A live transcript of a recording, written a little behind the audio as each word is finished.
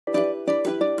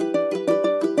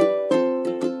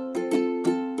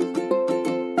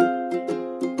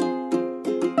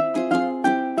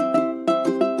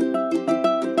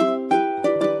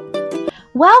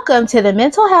Welcome to the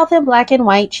Mental Health in Black and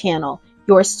White channel,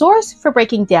 your source for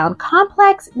breaking down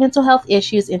complex mental health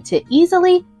issues into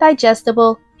easily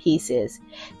digestible pieces.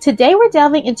 Today we're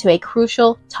delving into a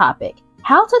crucial topic,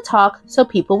 how to talk so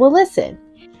people will listen.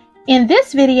 In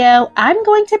this video, I'm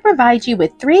going to provide you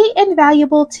with 3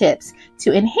 invaluable tips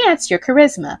to enhance your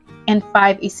charisma and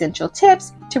 5 essential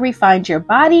tips to refine your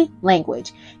body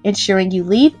language, ensuring you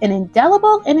leave an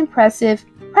indelible and impressive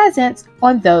presence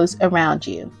on those around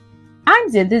you. I'm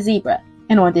Zen the Zebra,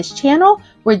 and on this channel,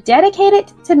 we're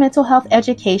dedicated to mental health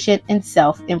education and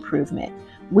self-improvement.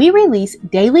 We release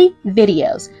daily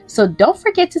videos, so don't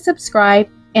forget to subscribe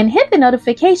and hit the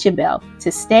notification bell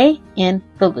to stay in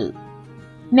the loop.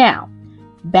 Now,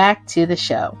 back to the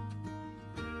show.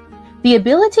 The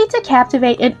ability to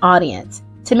captivate an audience,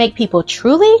 to make people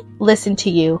truly listen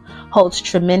to you, holds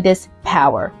tremendous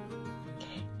power.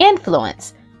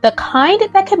 Influence, the kind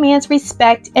that commands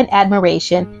respect and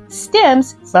admiration,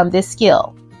 stems from this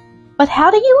skill. But how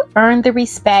do you earn the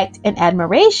respect and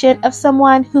admiration of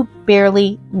someone who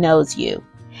barely knows you?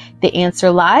 The answer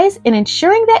lies in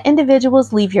ensuring that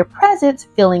individuals leave your presence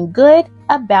feeling good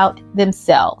about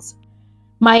themselves.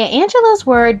 Maya Angelou's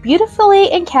word beautifully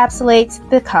encapsulates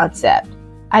the concept.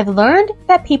 I've learned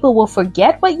that people will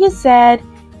forget what you said,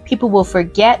 people will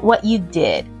forget what you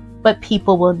did, but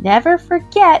people will never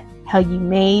forget how you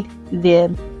made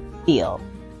them feel.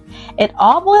 It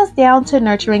all boils down to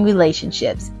nurturing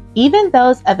relationships, even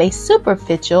those of a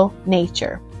superficial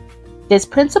nature. This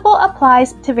principle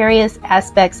applies to various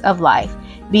aspects of life,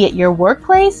 be it your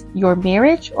workplace, your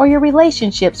marriage, or your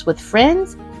relationships with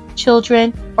friends,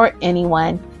 children, or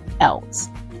anyone else.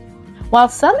 While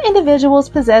some individuals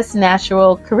possess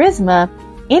natural charisma,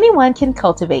 anyone can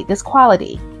cultivate this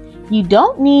quality. You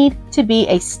don't need to be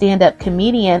a stand-up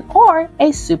comedian or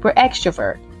a super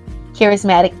extrovert.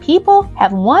 Charismatic people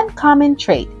have one common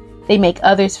trait. They make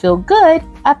others feel good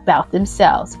about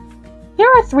themselves. Here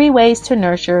are 3 ways to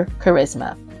nurture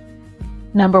charisma.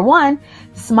 Number 1,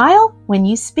 smile when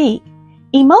you speak.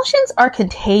 Emotions are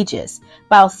contagious.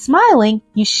 While smiling,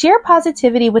 you share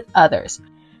positivity with others.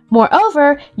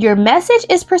 Moreover, your message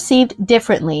is perceived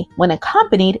differently when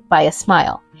accompanied by a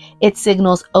smile. It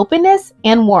signals openness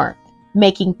and warmth,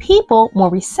 making people more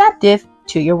receptive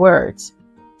to your words.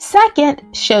 Second,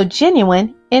 show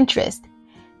genuine interest.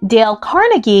 Dale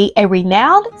Carnegie, a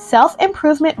renowned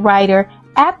self-improvement writer,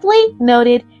 aptly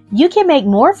noted, "You can make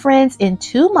more friends in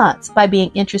 2 months by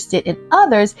being interested in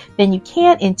others than you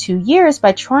can in 2 years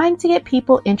by trying to get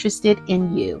people interested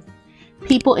in you."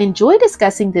 People enjoy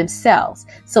discussing themselves,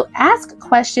 so ask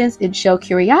questions and show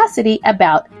curiosity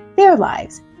about their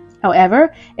lives.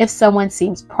 However, if someone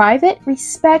seems private,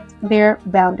 respect their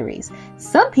boundaries.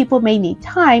 Some people may need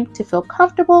time to feel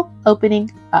comfortable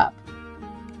opening up.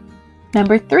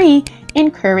 Number 3,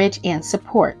 encourage and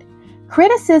support.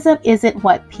 Criticism isn't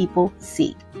what people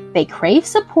seek. They crave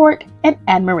support and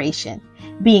admiration.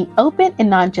 Being open and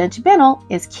non-judgmental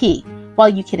is key. While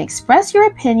you can express your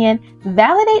opinion,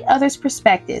 validate others'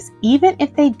 perspectives, even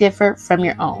if they differ from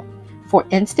your own. For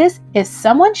instance, if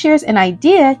someone shares an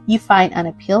idea you find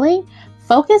unappealing,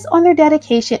 focus on their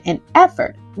dedication and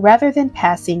effort rather than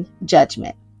passing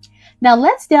judgment. Now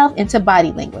let's delve into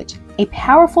body language, a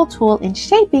powerful tool in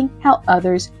shaping how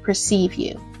others perceive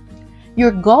you.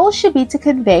 Your goal should be to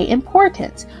convey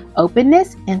importance,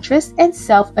 openness, interest, and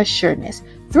self-assuredness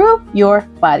through your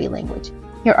body language.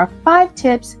 Here are 5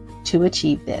 tips to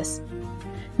achieve this.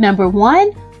 Number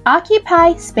 1,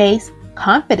 occupy space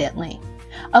confidently.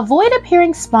 Avoid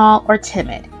appearing small or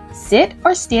timid. Sit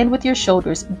or stand with your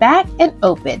shoulders back and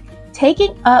open,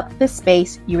 taking up the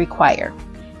space you require.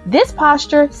 This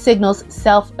posture signals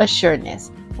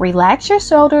self-assuredness. Relax your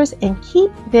shoulders and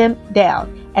keep them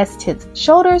down, as tense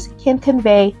shoulders can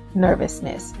convey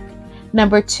nervousness.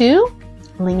 Number 2,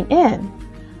 lean in.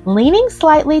 Leaning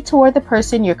slightly toward the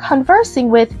person you're conversing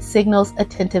with signals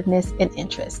attentiveness and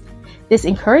interest. This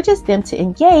encourages them to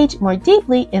engage more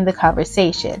deeply in the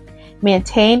conversation.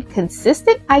 Maintain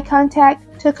consistent eye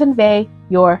contact to convey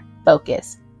your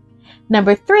focus.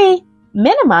 Number 3,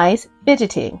 minimize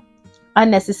fidgeting.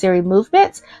 Unnecessary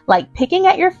movements like picking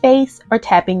at your face or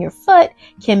tapping your foot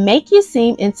can make you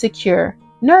seem insecure,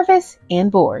 nervous,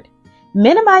 and bored.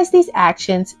 Minimize these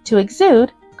actions to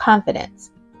exude confidence.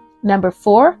 Number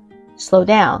 4, slow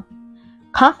down.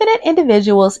 Confident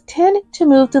individuals tend to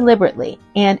move deliberately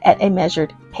and at a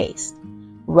measured pace.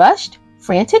 Rushed,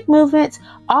 frantic movements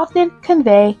often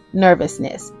convey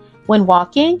nervousness. When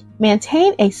walking,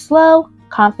 maintain a slow,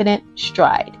 confident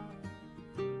stride.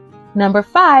 Number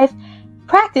 5,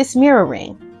 practice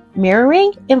mirroring.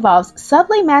 Mirroring involves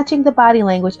subtly matching the body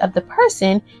language of the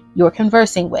person you're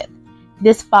conversing with.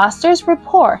 This fosters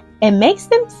rapport and makes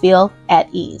them feel at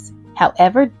ease.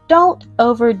 However, don't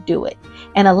overdo it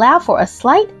and allow for a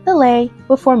slight delay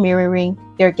before mirroring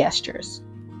their gestures.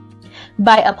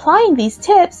 By applying these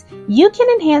tips, you can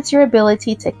enhance your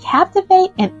ability to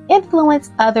captivate and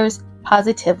influence others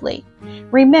positively.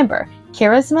 Remember,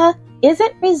 charisma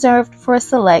isn't reserved for a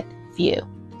select few.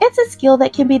 It's a skill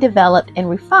that can be developed and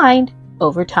refined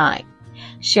over time.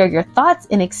 Share your thoughts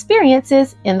and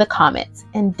experiences in the comments,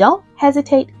 and don't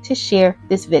hesitate to share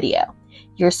this video.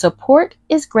 Your support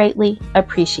is greatly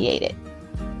appreciated.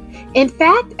 In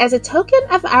fact, as a token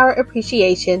of our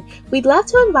appreciation, we'd love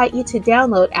to invite you to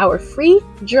download our free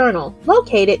journal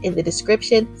located in the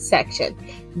description section.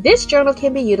 This journal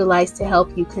can be utilized to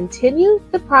help you continue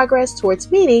the progress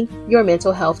towards meeting your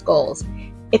mental health goals.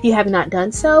 If you have not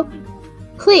done so,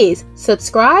 please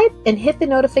subscribe and hit the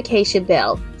notification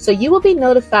bell so you will be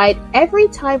notified every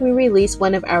time we release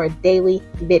one of our daily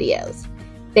videos.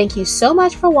 Thank you so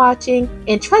much for watching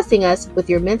and trusting us with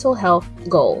your mental health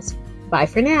goals. Bye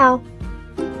for now.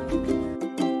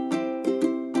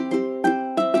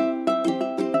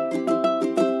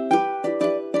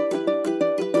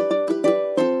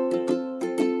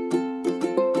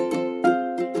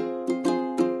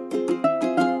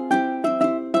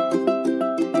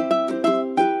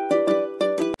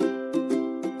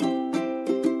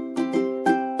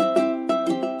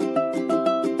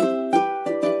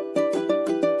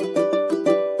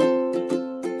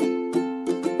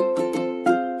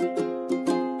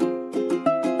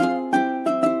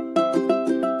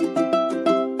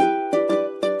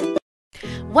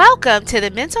 Welcome to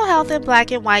the Mental Health in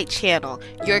Black and White channel,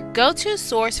 your go-to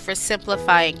source for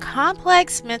simplifying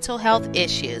complex mental health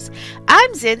issues.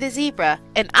 I'm Zen the Zebra,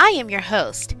 and I am your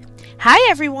host. Hi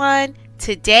everyone!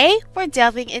 Today we're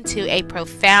delving into a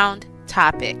profound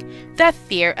topic, the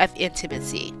fear of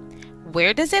intimacy.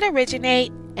 Where does it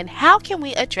originate, and how can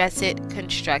we address it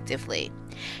constructively?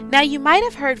 Now, you might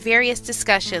have heard various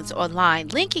discussions online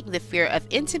linking the fear of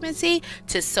intimacy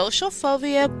to social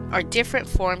phobia or different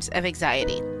forms of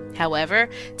anxiety. However,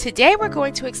 today we're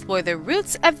going to explore the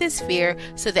roots of this fear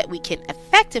so that we can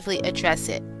effectively address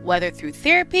it, whether through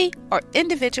therapy or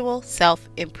individual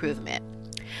self-improvement.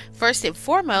 First and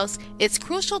foremost, it's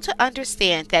crucial to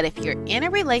understand that if you're in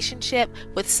a relationship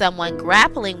with someone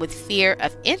grappling with fear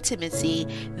of intimacy,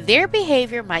 their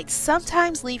behavior might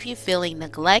sometimes leave you feeling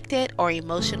neglected or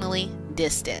emotionally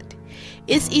distant.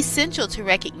 It's essential to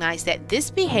recognize that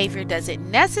this behavior doesn't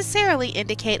necessarily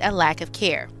indicate a lack of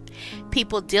care.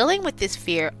 People dealing with this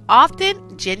fear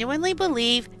often genuinely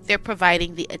believe they're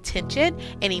providing the attention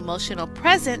and emotional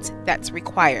presence that's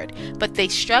required, but they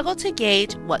struggle to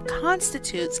gauge what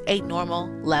constitutes a normal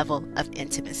level of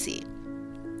intimacy.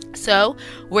 So,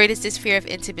 where does this fear of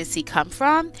intimacy come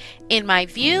from? In my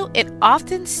view, it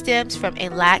often stems from a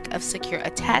lack of secure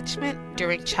attachment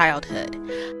during childhood.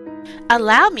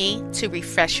 Allow me to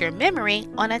refresh your memory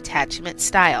on attachment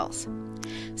styles.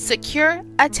 Secure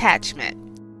attachment.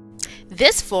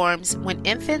 This forms when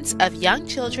infants of young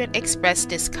children express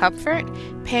discomfort,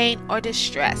 pain, or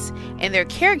distress, and their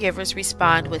caregivers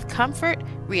respond with comfort,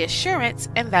 reassurance,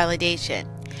 and validation.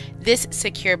 This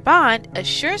secure bond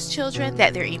assures children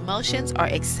that their emotions are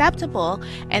acceptable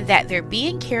and that they're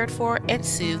being cared for and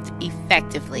soothed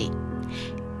effectively.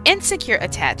 Insecure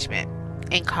attachment.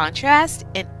 In contrast,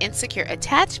 an insecure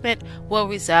attachment will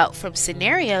result from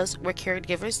scenarios where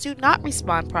caregivers do not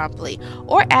respond promptly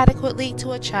or adequately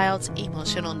to a child's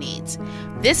emotional needs.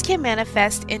 This can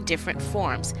manifest in different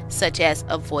forms, such as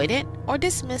avoidant or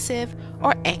dismissive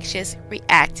or anxious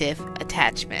reactive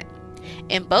attachment.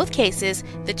 In both cases,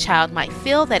 the child might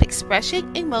feel that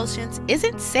expressing emotions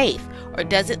isn't safe or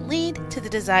doesn't lead to the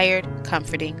desired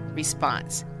comforting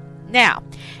response. Now,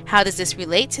 how does this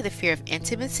relate to the fear of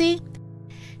intimacy?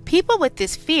 People with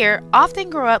this fear often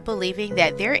grow up believing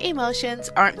that their emotions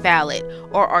aren't valid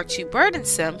or are too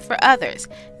burdensome for others.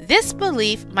 This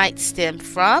belief might stem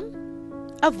from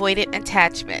avoidant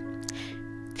attachment.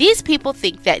 These people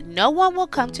think that no one will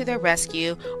come to their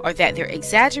rescue or that they're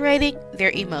exaggerating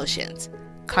their emotions.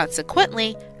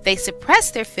 Consequently, they suppress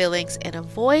their feelings and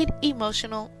avoid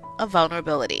emotional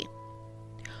vulnerability.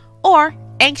 Or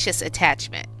anxious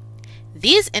attachment.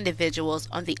 These individuals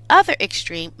on the other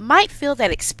extreme might feel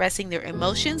that expressing their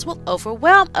emotions will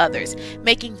overwhelm others,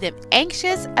 making them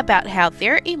anxious about how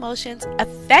their emotions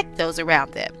affect those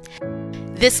around them.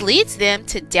 This leads them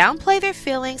to downplay their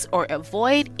feelings or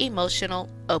avoid emotional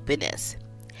openness.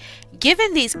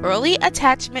 Given these early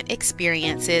attachment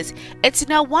experiences, it's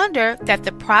no wonder that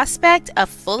the prospect of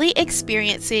fully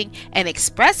experiencing and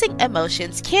expressing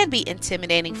emotions can be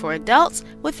intimidating for adults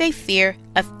with a fear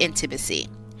of intimacy.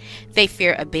 They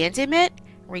fear abandonment,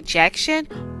 rejection,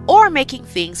 or making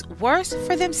things worse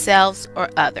for themselves or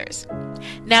others.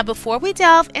 Now, before we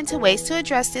delve into ways to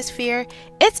address this fear,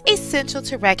 it's essential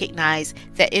to recognize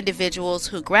that individuals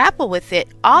who grapple with it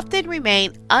often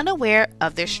remain unaware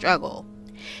of their struggle.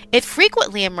 It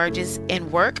frequently emerges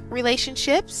in work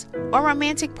relationships or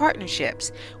romantic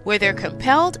partnerships where they're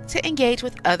compelled to engage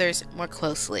with others more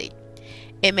closely.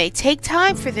 It may take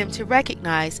time for them to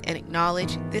recognize and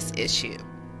acknowledge this issue.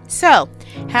 So,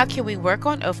 how can we work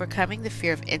on overcoming the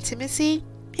fear of intimacy?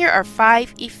 Here are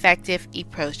 5 effective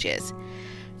approaches.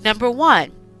 Number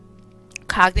 1,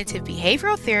 cognitive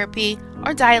behavioral therapy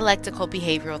or dialectical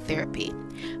behavioral therapy.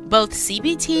 Both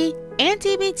CBT and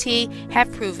DBT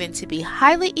have proven to be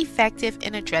highly effective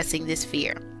in addressing this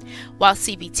fear. While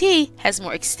CBT has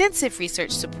more extensive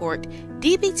research support,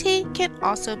 DBT can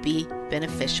also be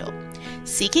beneficial.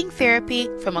 Seeking therapy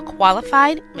from a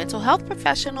qualified mental health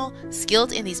professional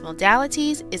skilled in these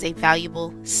modalities is a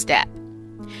valuable step.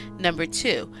 Number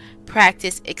 2,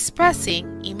 practice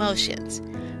expressing emotions.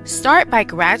 Start by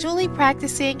gradually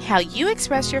practicing how you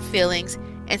express your feelings.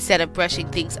 Instead of brushing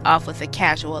things off with a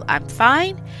casual "I'm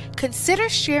fine," consider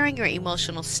sharing your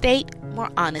emotional state more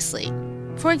honestly.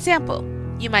 For example,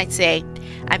 you might say,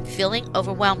 "I'm feeling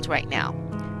overwhelmed right now.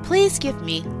 Please give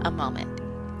me a moment."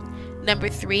 Number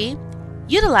 3,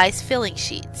 utilize feeling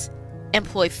sheets.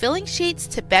 Employ feeling sheets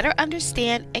to better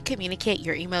understand and communicate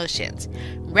your emotions.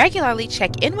 Regularly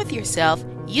check in with yourself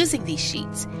using these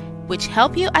sheets, which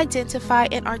help you identify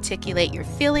and articulate your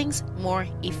feelings more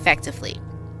effectively.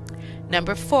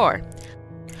 Number 4,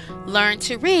 learn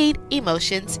to read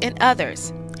emotions in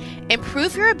others.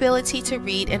 Improve your ability to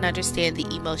read and understand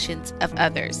the emotions of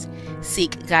others.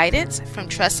 Seek guidance from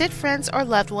trusted friends or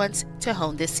loved ones to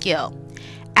hone this skill.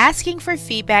 Asking for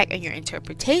feedback on your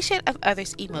interpretation of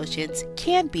others' emotions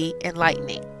can be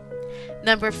enlightening.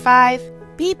 Number 5,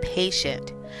 be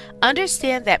patient.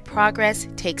 Understand that progress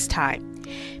takes time.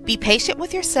 Be patient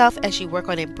with yourself as you work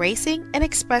on embracing and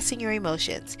expressing your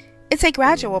emotions. It's a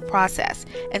gradual process,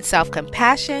 and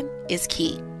self-compassion is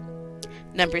key.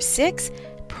 Number 6,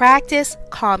 practice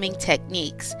calming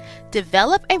techniques.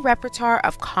 Develop a repertoire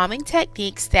of calming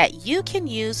techniques that you can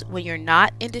use when you're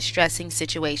not in distressing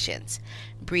situations.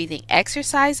 Breathing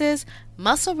exercises,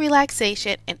 muscle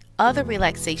relaxation, and other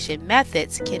relaxation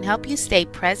methods can help you stay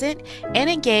present and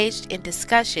engaged in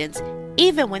discussions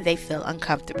even when they feel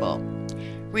uncomfortable.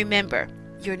 Remember,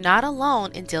 you're not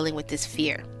alone in dealing with this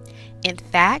fear. In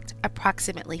fact,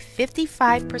 approximately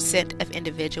 55% of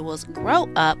individuals grow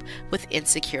up with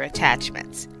insecure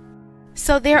attachments.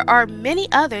 So there are many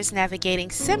others navigating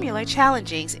similar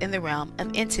challenges in the realm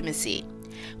of intimacy.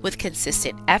 With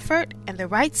consistent effort and the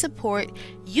right support,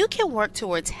 you can work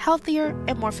towards healthier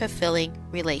and more fulfilling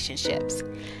relationships.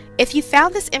 If you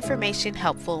found this information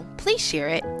helpful, please share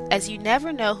it, as you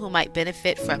never know who might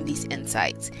benefit from these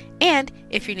insights. And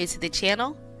if you're new to the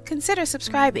channel, consider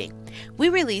subscribing. We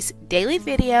release daily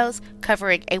videos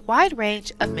covering a wide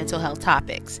range of mental health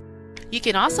topics. You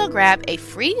can also grab a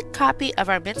free copy of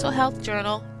our mental health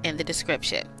journal in the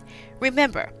description.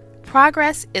 Remember,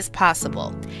 progress is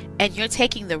possible, and you're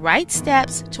taking the right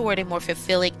steps toward a more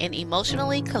fulfilling and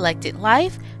emotionally collected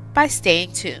life by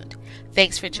staying tuned.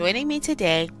 Thanks for joining me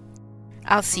today.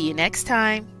 I'll see you next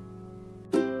time.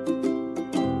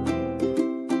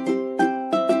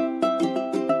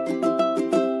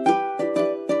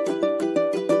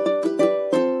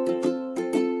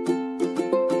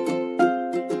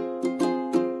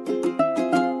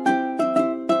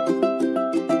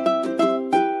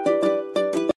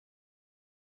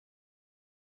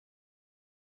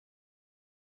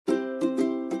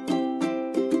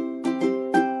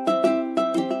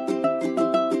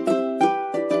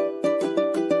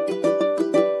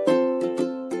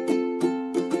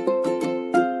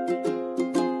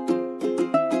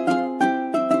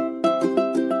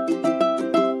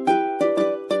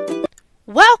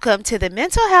 Welcome to the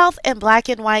Mental Health in Black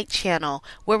and White channel,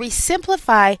 where we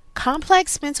simplify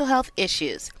complex mental health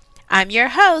issues. I'm your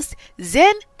host,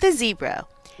 Zen the Zebra.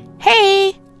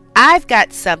 Hey, I've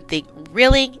got something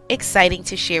really exciting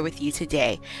to share with you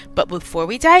today. But before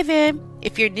we dive in,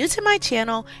 if you're new to my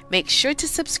channel, make sure to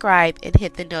subscribe and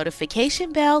hit the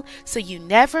notification bell so you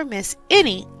never miss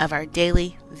any of our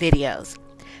daily videos.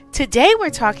 Today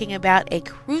we're talking about a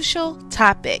crucial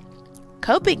topic: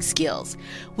 coping skills.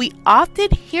 We often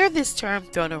hear this term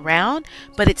thrown around,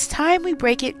 but it's time we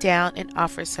break it down and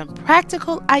offer some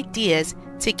practical ideas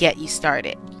to get you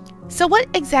started. So what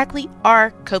exactly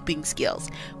are coping skills?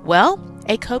 Well,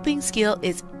 a coping skill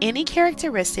is any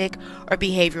characteristic or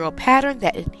behavioral pattern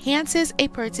that enhances a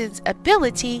person's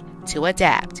ability to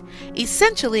adapt.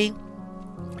 Essentially,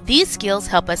 These skills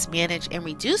help us manage and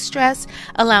reduce stress,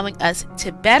 allowing us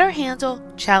to better handle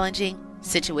challenging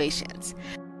situations.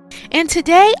 And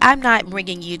today, I'm not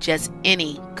bringing you just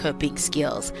any coping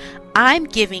skills. I'm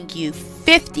giving you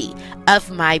 50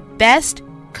 of my best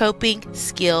coping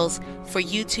skills for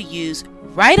you to use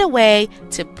right away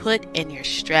to put in your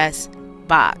stress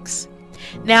box.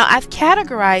 Now, I've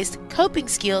categorized coping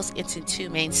skills into two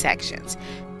main sections: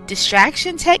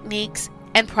 distraction techniques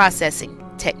and processing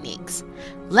techniques.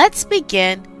 Let's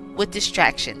begin with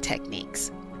distraction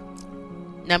techniques.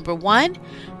 Number 1,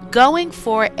 going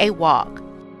for a walk.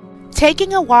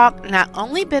 Taking a walk not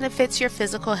only benefits your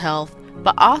physical health,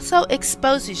 but also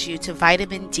exposes you to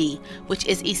vitamin D, which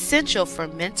is essential for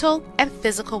mental and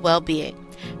physical well-being.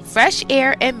 Fresh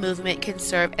air and movement can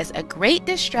serve as a great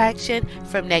distraction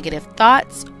from negative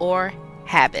thoughts or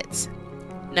habits.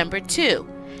 Number 2,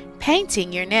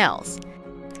 painting your nails.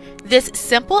 This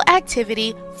simple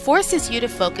activity forces you to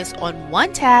focus on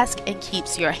one task and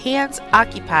keeps your hands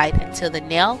occupied until the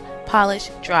nail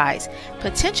polish dries,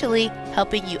 potentially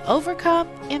helping you overcome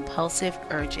impulsive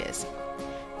urges.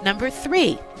 Number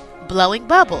 3, blowing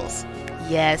bubbles.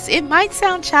 Yes, it might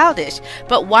sound childish,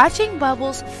 but watching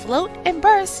bubbles float and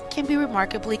burst can be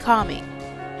remarkably calming.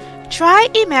 Try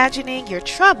imagining your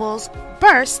troubles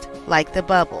burst like the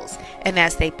bubbles, and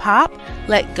as they pop,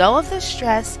 let go of the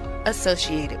stress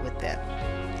associated with them.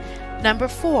 Number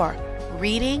 4,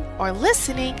 reading or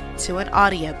listening to an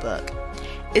audiobook.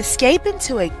 Escape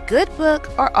into a good book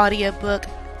or audiobook,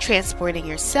 transporting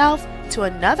yourself to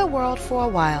another world for a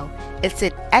while. It's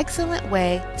an excellent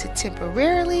way to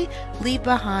temporarily leave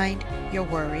behind your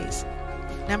worries.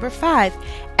 Number 5,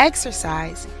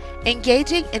 exercise.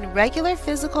 Engaging in regular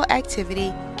physical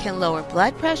activity can lower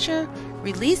blood pressure,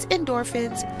 release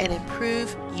endorphins, and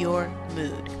improve your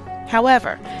mood.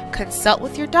 However, consult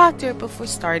with your doctor before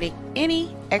starting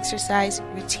any exercise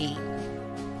routine.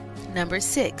 Number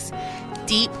 6,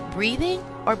 deep breathing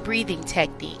or breathing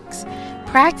techniques.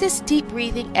 Practice deep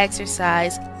breathing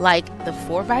exercise like the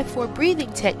 4x4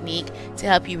 breathing technique to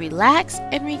help you relax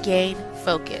and regain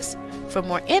focus. For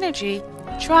more energy,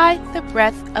 try the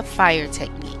breath of fire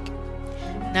technique.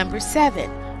 Number 7,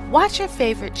 watch your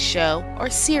favorite show or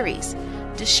series.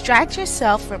 Distract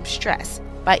yourself from stress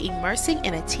by immersing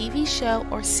in a TV show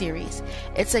or series.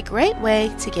 It's a great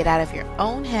way to get out of your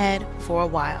own head for a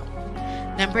while.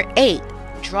 Number 8,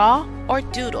 draw or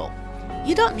doodle.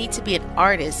 You don't need to be an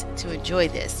artist to enjoy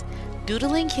this.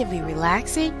 Doodling can be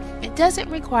relaxing and doesn't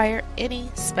require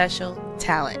any special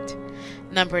talent.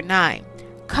 Number 9,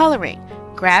 coloring.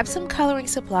 Grab some coloring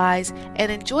supplies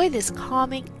and enjoy this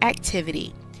calming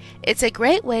activity. It's a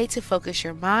great way to focus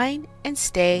your mind and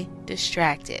stay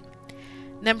distracted.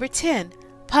 Number 10,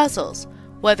 puzzles.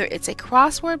 Whether it's a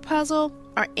crossword puzzle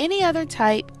or any other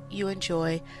type you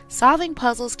enjoy, solving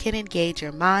puzzles can engage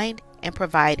your mind and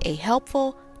provide a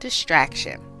helpful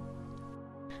distraction.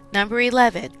 Number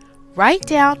 11, write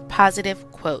down positive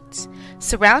quotes.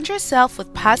 Surround yourself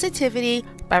with positivity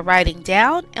by writing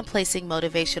down and placing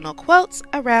motivational quotes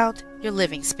around your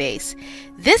living space.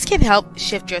 This can help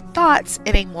shift your thoughts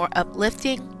in a more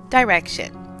uplifting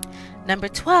direction. Number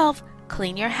 12,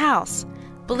 clean your house.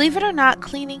 Believe it or not,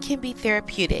 cleaning can be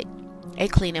therapeutic. A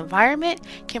clean environment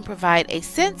can provide a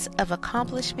sense of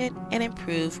accomplishment and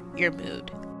improve your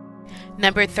mood.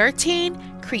 Number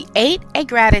 13, create a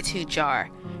gratitude jar.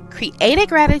 Create a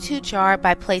gratitude jar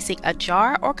by placing a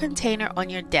jar or container on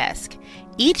your desk.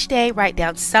 Each day, write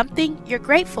down something you're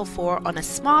grateful for on a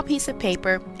small piece of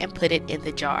paper and put it in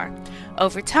the jar.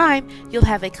 Over time, you'll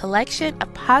have a collection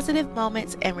of positive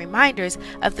moments and reminders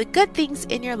of the good things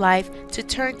in your life to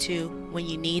turn to when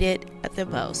you need it the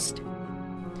most.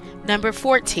 Number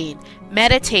 14,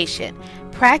 meditation.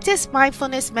 Practice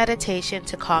mindfulness meditation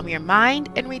to calm your mind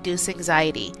and reduce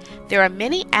anxiety. There are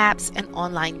many apps and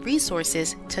online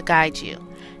resources to guide you.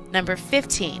 Number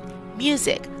 15,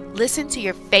 music. Listen to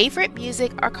your favorite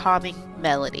music or calming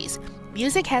melodies.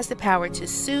 Music has the power to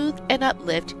soothe and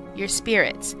uplift your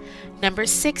spirits. Number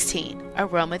 16,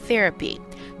 aromatherapy.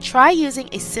 Try using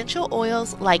essential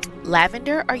oils like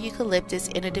lavender or eucalyptus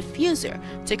in a diffuser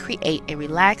to create a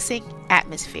relaxing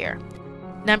atmosphere.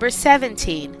 Number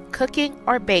 17, cooking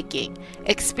or baking.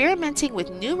 Experimenting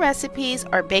with new recipes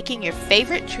or baking your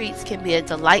favorite treats can be a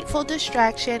delightful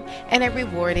distraction and a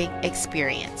rewarding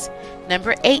experience.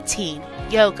 Number 18,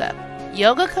 yoga.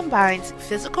 Yoga combines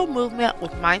physical movement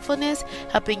with mindfulness,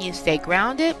 helping you stay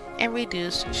grounded and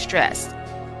reduce stress.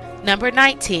 Number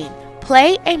 19,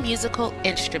 play a musical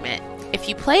instrument. If If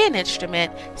you play an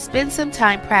instrument, spend some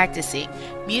time practicing.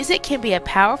 Music can be a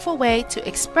powerful way to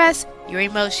express your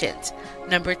emotions.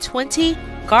 Number 20,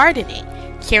 gardening.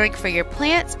 Caring for your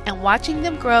plants and watching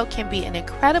them grow can be an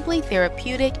incredibly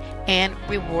therapeutic and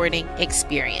rewarding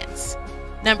experience.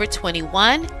 Number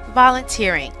 21,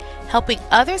 volunteering. Helping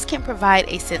others can provide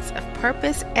a sense of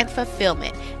purpose and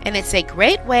fulfillment, and it's a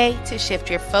great way to shift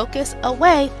your focus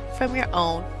away from your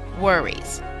own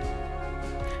worries.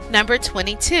 Number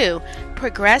 22,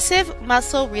 progressive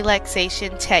muscle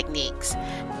relaxation techniques.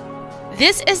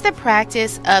 This is the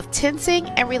practice of tensing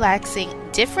and relaxing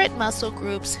different muscle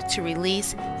groups to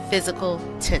release physical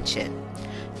tension.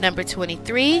 Number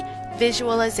 23,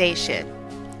 visualization.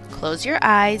 Close your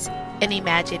eyes and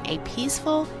imagine a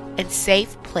peaceful and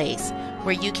safe place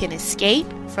where you can escape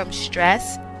from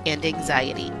stress and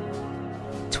anxiety.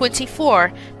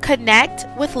 24, connect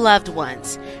with loved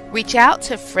ones. Reach out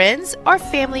to friends or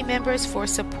family members for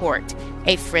support,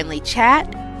 a friendly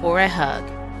chat, or a hug.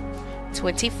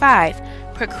 25,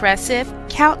 progressive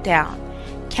countdown.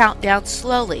 Count down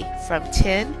slowly from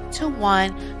 10 to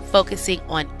 1, focusing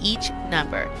on each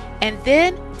number, and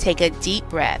then take a deep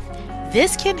breath.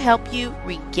 This can help you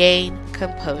regain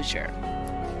composure.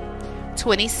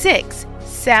 26,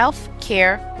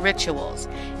 self-care rituals.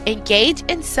 Engage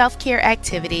in self-care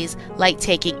activities like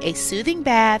taking a soothing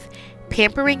bath,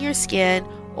 pampering your skin,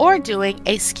 or doing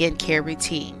a skincare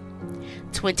routine.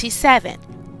 27,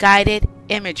 guided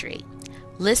imagery.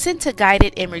 Listen to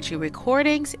guided imagery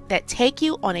recordings that take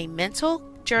you on a mental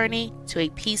journey to a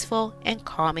peaceful and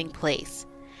calming place.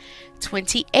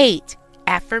 28,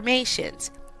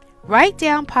 affirmations. Write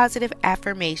down positive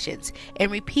affirmations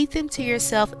and repeat them to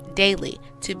yourself daily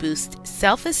to boost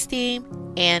self-esteem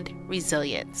and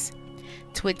resilience.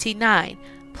 29,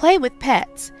 play with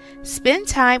pets. Spend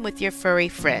time with your furry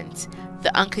friends.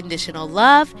 The unconditional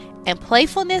love and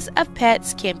playfulness of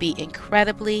pets can be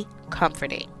incredibly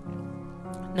comforting.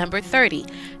 Number 30,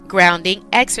 grounding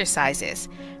exercises.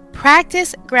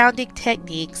 Practice grounding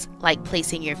techniques like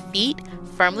placing your feet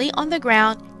firmly on the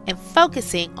ground and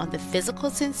focusing on the physical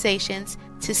sensations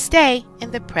to stay in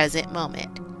the present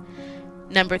moment.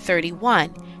 Number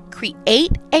 31,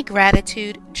 create a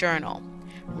gratitude journal.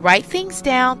 Write things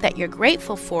down that you're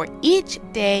grateful for each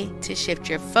day to shift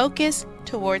your focus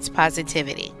towards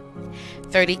positivity.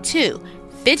 32,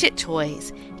 fidget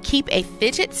toys. Keep a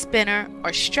fidget spinner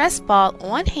or stress ball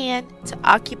on hand to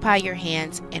occupy your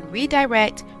hands and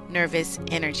redirect nervous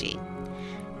energy.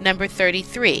 Number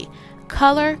 33,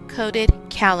 color-coded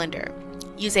calendar.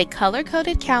 Use a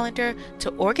color-coded calendar to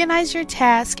organize your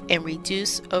task and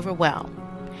reduce overwhelm.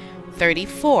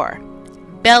 34,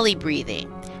 belly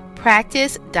breathing.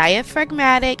 Practice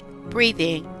diaphragmatic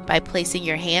breathing by placing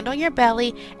your hand on your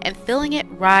belly and feeling it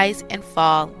rise and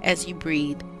fall as you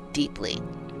breathe deeply.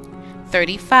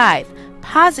 35,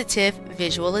 positive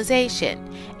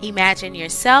visualization. Imagine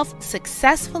yourself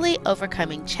successfully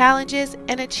overcoming challenges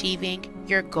and achieving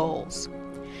your goals.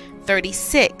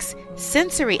 36,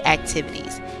 sensory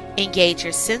activities. Engage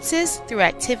your senses through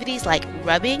activities like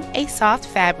rubbing a soft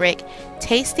fabric,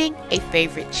 tasting a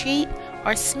favorite treat,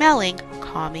 or smelling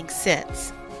calming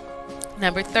scents.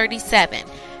 Number 37,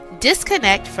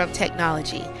 disconnect from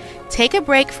technology. Take a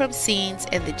break from scenes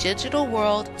in the digital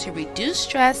world to reduce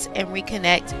stress and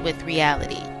reconnect with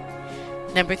reality.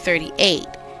 Number 38,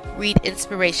 read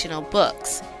inspirational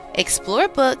books. Explore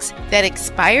books that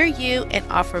inspire you and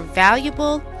offer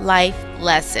valuable life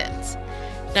lessons.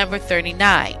 Number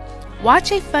 39,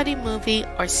 watch a funny movie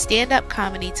or stand-up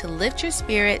comedy to lift your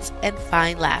spirits and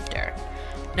find laughter.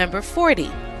 Number 40,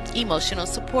 emotional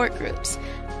support groups.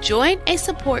 Join a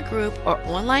support group or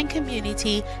online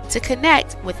community to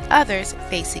connect with others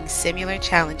facing similar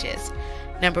challenges.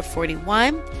 Number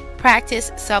 41,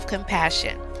 practice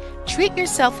self-compassion. Treat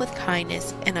yourself with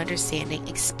kindness and understanding,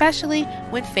 especially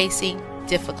when facing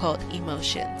difficult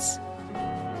emotions.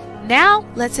 Now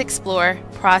let's explore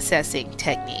processing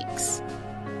techniques.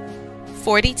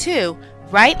 42,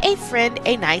 write a friend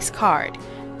a nice card.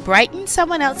 Brighten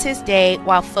someone else's day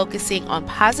while focusing on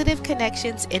positive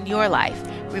connections in your life,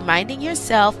 reminding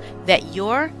yourself that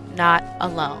you're not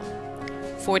alone.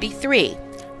 43,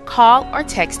 call or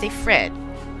text a friend.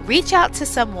 Reach out to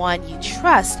someone you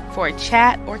trust for a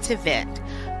chat or to vent.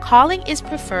 Calling is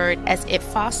preferred as it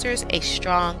fosters a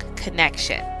strong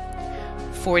connection.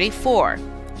 44,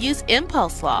 use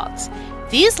impulse logs.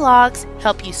 These logs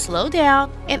help you slow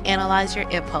down and analyze your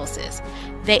impulses.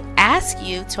 They ask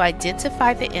you to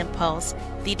identify the impulse,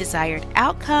 the desired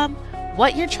outcome,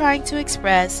 what you're trying to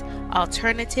express,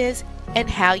 alternatives, and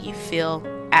how you feel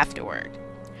afterward.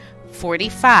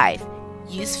 45,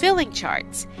 use feeling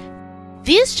charts.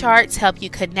 These charts help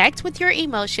you connect with your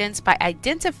emotions by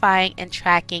identifying and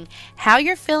tracking how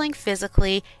you're feeling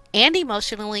physically and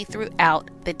emotionally throughout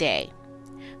the day.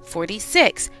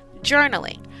 46.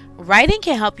 Journaling. Writing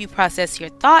can help you process your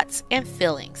thoughts and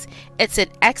feelings. It's an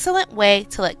excellent way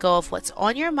to let go of what's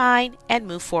on your mind and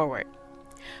move forward.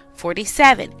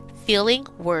 47. Feeling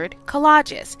word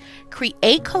collages.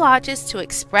 Create collages to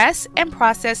express and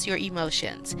process your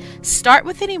emotions. Start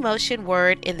with an emotion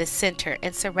word in the center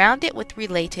and surround it with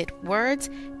related words,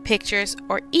 pictures,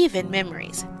 or even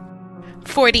memories.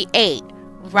 48.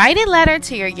 Write a letter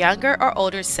to your younger or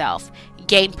older self.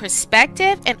 Gain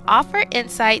perspective and offer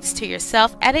insights to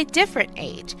yourself at a different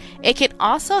age. It can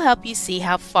also help you see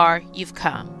how far you've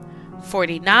come.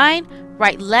 49.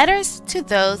 Write letters to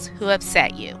those who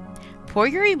upset you. Pour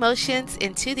your emotions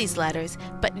into these letters,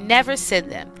 but never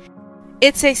send them.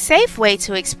 It's a safe way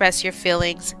to express your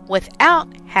feelings without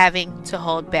having to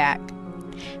hold back.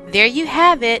 There you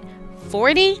have it,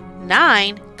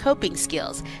 49 coping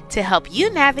skills to help you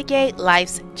navigate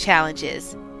life's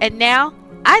challenges. And now,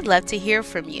 I'd love to hear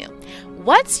from you.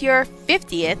 What's your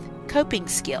 50th coping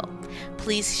skill?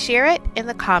 Please share it in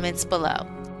the comments below.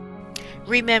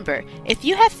 Remember, if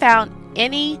you have found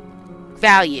any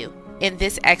value in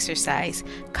this exercise,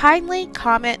 kindly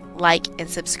comment, like, and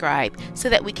subscribe so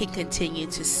that we can continue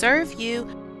to serve you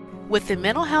with the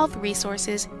mental health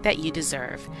resources that you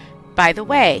deserve. By the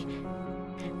way,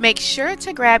 make sure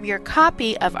to grab your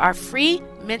copy of our free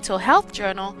mental health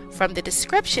journal from the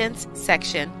descriptions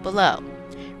section below.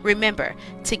 Remember,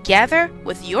 together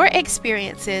with your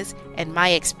experiences and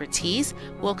my expertise,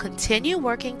 we'll continue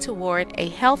working toward a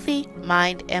healthy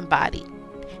mind and body.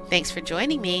 Thanks for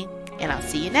joining me, and I'll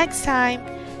see you next time.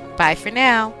 Bye for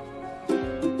now.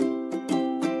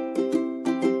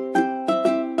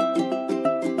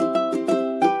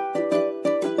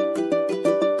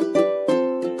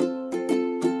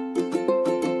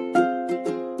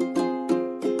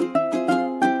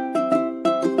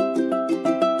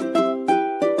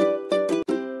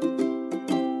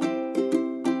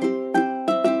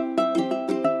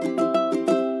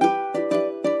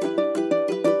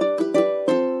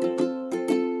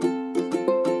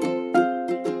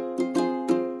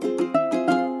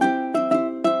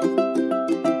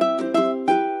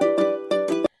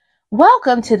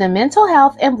 Welcome to the Mental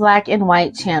Health in Black and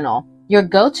White channel, your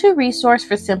go-to resource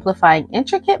for simplifying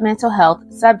intricate mental health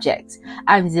subjects.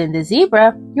 I'm Zen the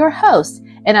Zebra, your host,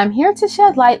 and I'm here to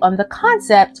shed light on the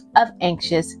concept of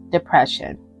anxious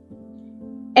depression.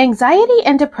 Anxiety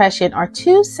and depression are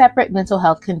two separate mental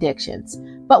health conditions,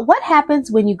 but what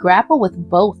happens when you grapple with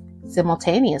both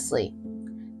simultaneously?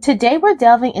 Today we're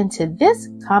delving into this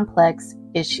complex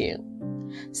issue.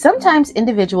 Sometimes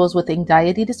individuals with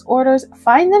anxiety disorders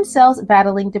find themselves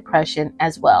battling depression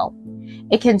as well.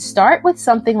 It can start with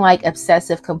something like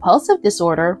obsessive compulsive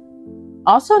disorder,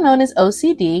 also known as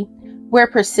OCD, where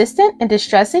persistent and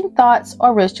distressing thoughts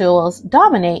or rituals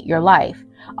dominate your life.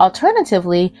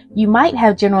 Alternatively, you might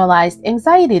have generalized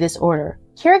anxiety disorder,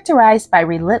 characterized by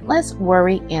relentless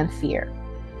worry and fear.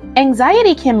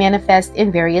 Anxiety can manifest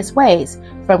in various ways,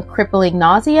 from crippling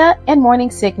nausea and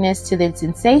morning sickness to the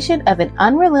sensation of an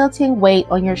unrelenting weight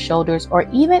on your shoulders or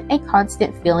even a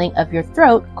constant feeling of your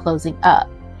throat closing up.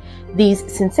 These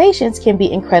sensations can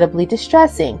be incredibly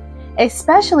distressing,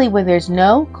 especially when there's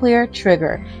no clear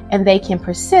trigger, and they can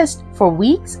persist for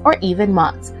weeks or even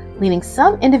months, leading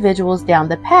some individuals down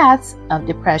the paths of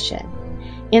depression.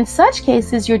 In such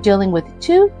cases, you're dealing with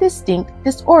two distinct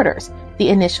disorders: the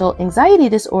initial anxiety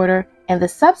disorder and the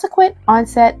subsequent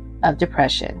onset of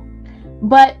depression.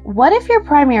 But what if your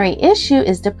primary issue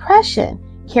is depression,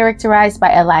 characterized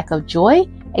by a lack of joy,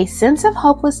 a sense of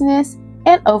hopelessness,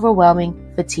 and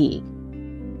overwhelming fatigue?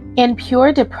 In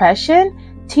pure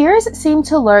depression, tears seem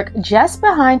to lurk just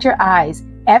behind your eyes,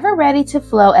 ever ready to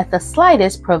flow at the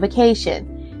slightest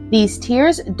provocation. These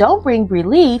tears don't bring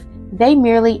relief, they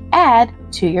merely add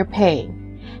to your pain.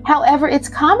 However, it's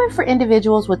common for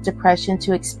individuals with depression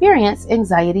to experience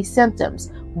anxiety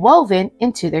symptoms woven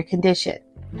into their condition.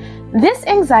 This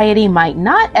anxiety might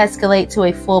not escalate to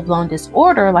a full-blown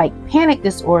disorder like panic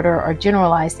disorder or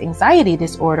generalized anxiety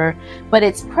disorder, but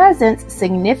its presence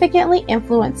significantly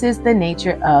influences the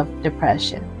nature of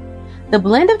depression. The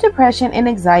blend of depression and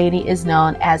anxiety is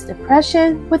known as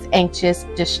depression with anxious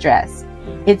distress.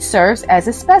 It serves as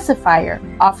a specifier,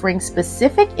 offering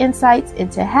specific insights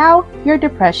into how your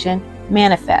depression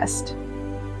manifests.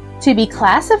 To be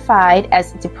classified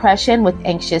as depression with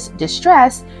anxious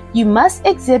distress, you must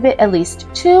exhibit at least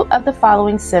two of the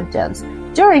following symptoms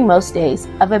during most days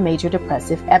of a major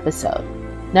depressive episode.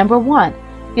 Number 1,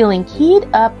 feeling keyed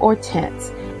up or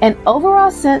tense. an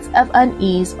overall sense of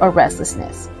unease or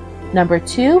restlessness. Number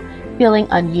 2, feeling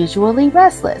unusually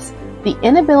restless, the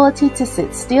inability to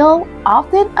sit still,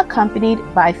 often accompanied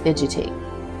by fidgeting.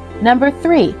 Number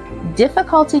 3,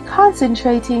 difficulty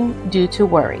concentrating due to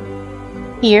worry.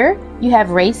 Here, you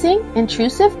have racing,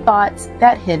 intrusive thoughts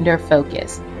that hinder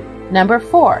focus. Number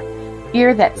 4,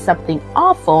 fear that something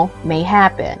awful may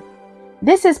happen.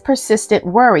 This is persistent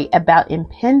worry about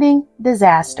impending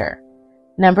disaster.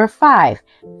 Number 5,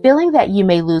 feeling that you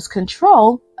may lose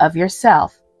control of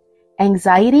yourself.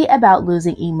 Anxiety about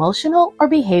losing emotional or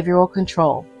behavioral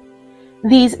control.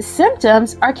 These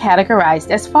symptoms are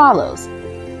categorized as follows.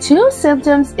 2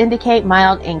 symptoms indicate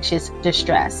mild anxious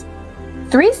distress.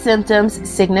 3 symptoms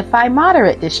signify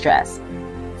moderate distress.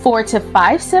 4 to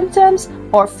 5 symptoms,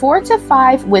 or 4 to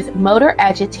 5 with motor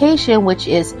agitation, which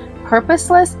is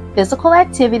purposeless physical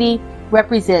activity,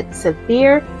 represent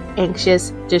severe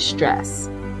anxious distress.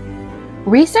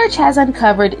 Research has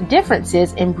uncovered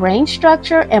differences in brain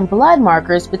structure and blood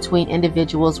markers between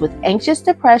individuals with anxious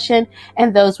depression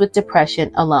and those with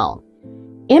depression alone.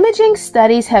 Imaging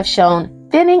studies have shown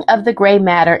thinning of the gray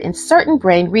matter in certain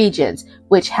brain regions,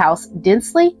 which house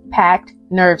densely packed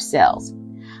nerve cells.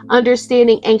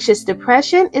 Understanding anxious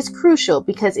depression is crucial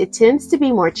because it tends to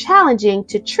be more challenging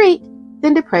to treat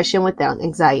than depression without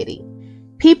anxiety.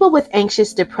 People with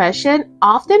anxious depression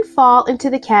often fall into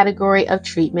the category of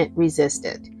treatment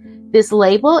resistant. This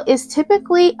label is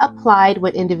typically applied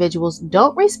when individuals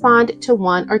don't respond to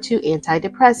 1 or 2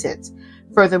 antidepressants.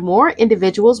 Furthermore,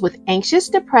 individuals with anxious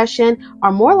depression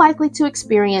are more likely to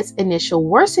experience initial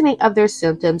worsening of their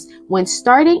symptoms when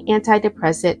starting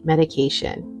antidepressant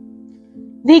medication.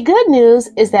 The good news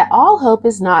is that all hope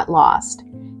is not lost.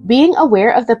 Being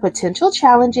aware of the potential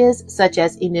challenges, such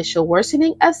as initial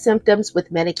worsening of symptoms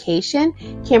with medication,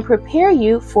 can prepare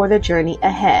you for the journey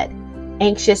ahead.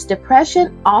 Anxious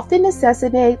depression often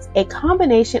necessitates a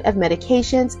combination of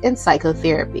medications and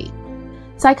psychotherapy.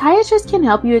 Psychiatrists can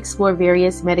help you explore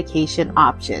various medication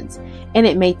options, and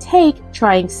it may take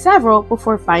trying several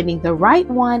before finding the right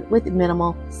one with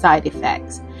minimal side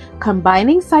effects.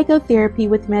 Combining psychotherapy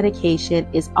with medication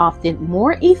is often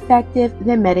more effective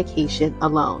than medication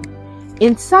alone.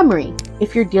 In summary,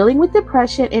 if you're dealing with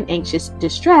depression and anxious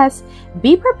distress,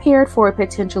 be prepared for a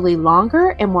potentially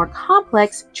longer and more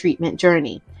complex treatment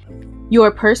journey.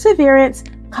 Your perseverance,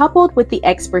 coupled with the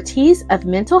expertise of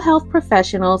mental health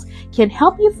professionals, can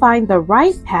help you find the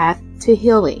right path to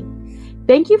healing.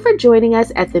 Thank you for joining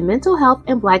us at the Mental Health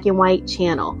in Black and White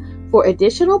channel. For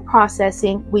additional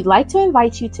processing, we'd like to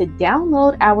invite you to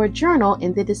download our journal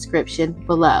in the description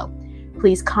below.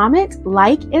 Please comment,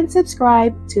 like, and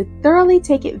subscribe to thoroughly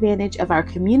take advantage of our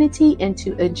community and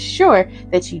to ensure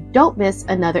that you don't miss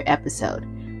another episode.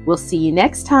 We'll see you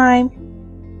next time.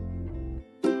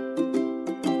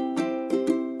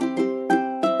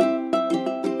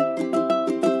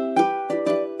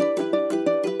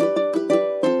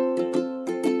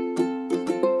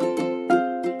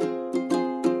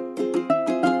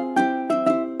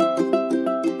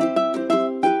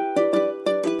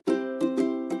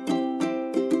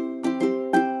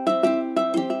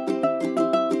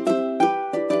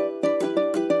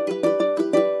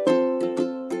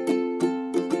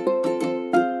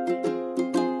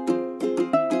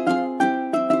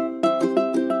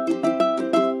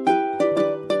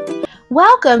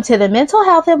 Welcome to the Mental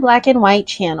Health in Black and White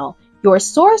channel, your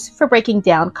source for breaking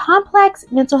down complex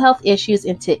mental health issues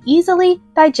into easily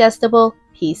digestible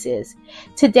pieces.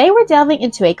 Today we're delving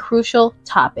into a crucial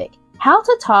topic, how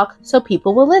to talk so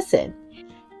people will listen.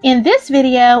 In this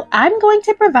video, I'm going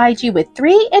to provide you with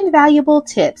 3 invaluable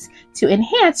tips to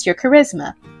enhance your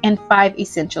charisma and 5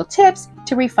 essential tips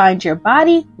to refine your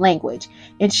body language,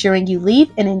 ensuring you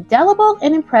leave an indelible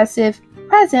and impressive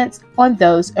presence on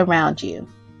those around you.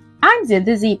 I'm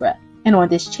the Zebra, and on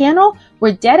this channel,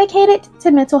 we're dedicated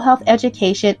to mental health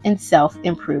education and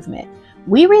self-improvement.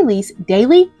 We release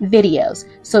daily videos,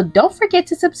 so don't forget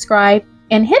to subscribe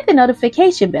and hit the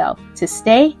notification bell to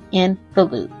stay in the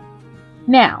loop.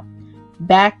 Now,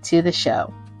 back to the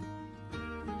show.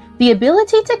 The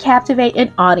ability to captivate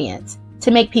an audience, to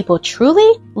make people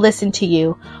truly listen to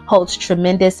you, holds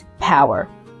tremendous power.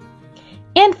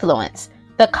 Influence,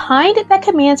 the kind that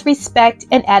commands respect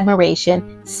and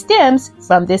admiration, stems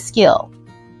from this skill.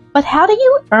 But how do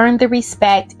you earn the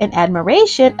respect and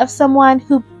admiration of someone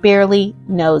who barely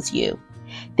knows you?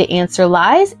 The answer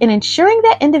lies in ensuring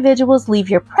that individuals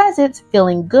leave your presence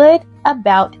feeling good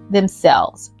about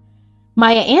themselves.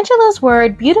 Maya Angelou's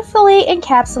word beautifully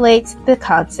encapsulates the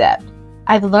concept.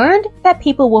 I've learned that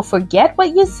people will forget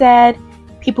what you said,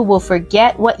 people will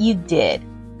forget what you did,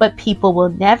 but people will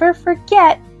never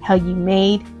forget how you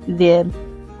made them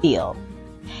feel.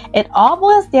 It all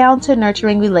boils down to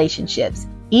nurturing relationships,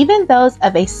 even those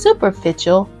of a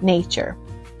superficial nature.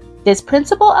 This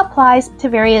principle applies to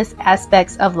various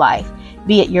aspects of life,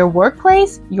 be it your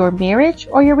workplace, your marriage,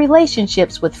 or your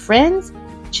relationships with friends,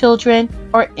 children,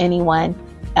 or anyone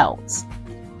else.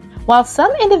 While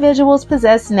some individuals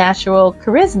possess natural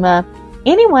charisma,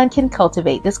 anyone can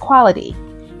cultivate this quality.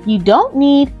 You don't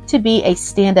need to be a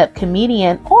stand-up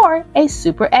comedian or a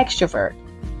super extrovert.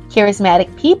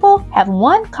 Charismatic people have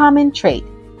one common trait.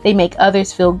 They make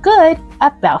others feel good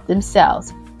about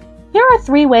themselves. Here are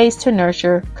 3 ways to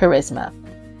nurture charisma.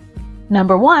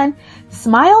 Number 1,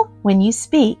 smile when you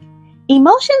speak.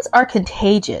 Emotions are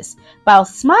contagious. While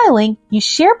smiling, you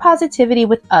share positivity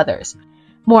with others.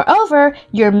 Moreover,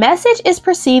 your message is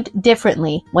perceived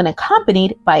differently when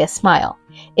accompanied by a smile.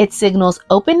 It signals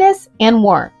openness and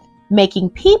warmth,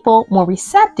 making people more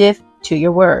receptive to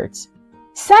your words.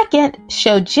 Second,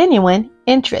 show genuine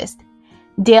interest.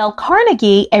 Dale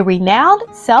Carnegie, a renowned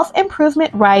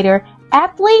self-improvement writer,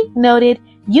 aptly noted,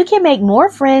 "You can make more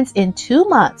friends in 2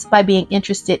 months by being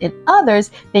interested in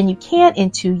others than you can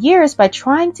in 2 years by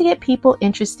trying to get people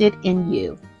interested in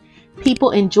you."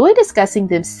 People enjoy discussing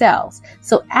themselves,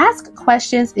 so ask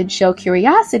questions and show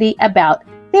curiosity about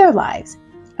their lives.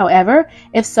 However,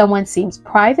 if someone seems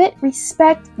private,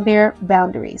 respect their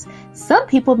boundaries. Some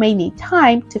people may need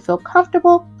time to feel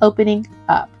comfortable opening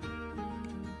up.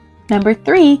 Number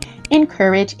 3,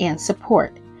 encourage and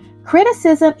support.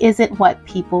 Criticism isn't what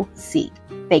people seek.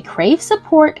 They crave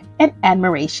support and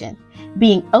admiration.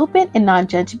 Being open and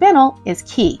non-judgmental is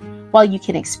key. While you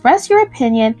can express your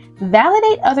opinion,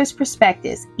 validate others'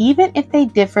 perspectives, even if they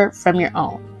differ from your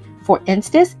own. For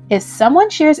instance, if someone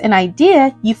shares an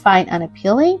idea you find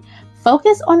unappealing,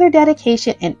 focus on their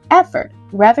dedication and effort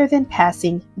rather than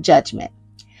passing judgment.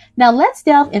 Now let's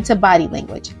delve into body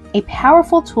language, a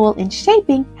powerful tool in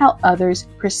shaping how others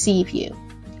perceive you.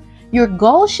 Your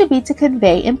goal should be to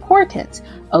convey importance,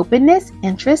 openness,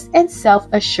 interest, and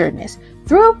self-assuredness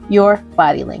through your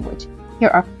body language. Here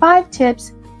are 5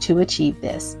 tips to achieve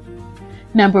this.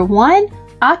 Number 1,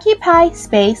 occupy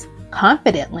space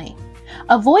confidently.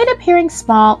 Avoid appearing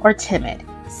small or timid.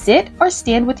 Sit or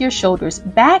stand with your shoulders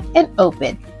back and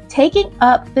open, taking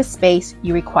up the space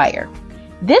you require.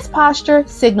 This posture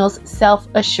signals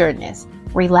self-assuredness.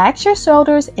 Relax your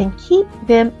shoulders and keep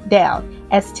them down,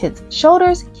 as tense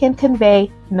shoulders can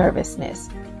convey nervousness.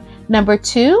 Number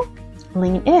 2,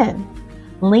 lean in.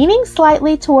 Leaning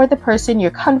slightly toward the person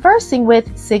you're conversing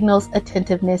with signals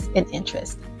attentiveness and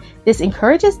interest. This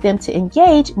encourages them to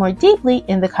engage more deeply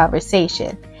in the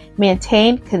conversation.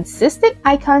 Maintain consistent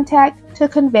eye contact to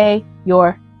convey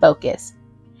your focus.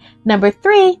 Number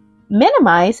 3,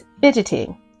 minimize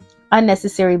fidgeting.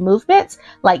 Unnecessary movements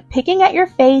like picking at your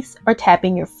face or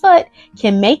tapping your foot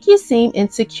can make you seem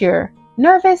insecure,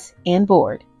 nervous, and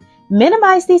bored.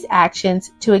 Minimize these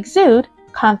actions to exude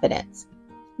confidence.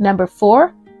 Number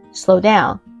 4, slow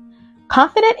down.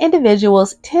 Confident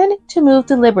individuals tend to move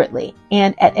deliberately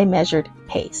and at a measured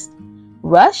pace.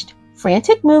 Rushed,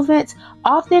 frantic movements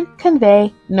often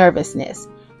convey nervousness.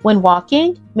 When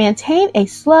walking, maintain a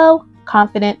slow,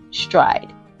 confident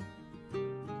stride.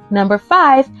 Number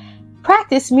 5,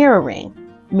 practice mirroring.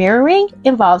 Mirroring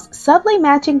involves subtly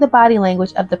matching the body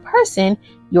language of the person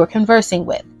you're conversing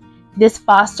with. This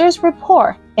fosters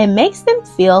rapport and makes them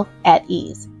feel at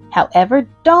ease. However,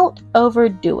 don't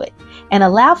overdo it and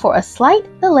allow for a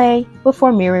slight delay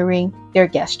before mirroring their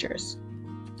gestures.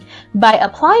 By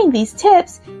applying these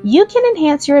tips, you can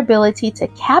enhance your ability to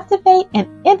captivate and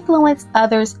influence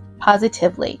others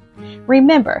positively.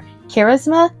 Remember,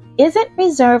 charisma isn't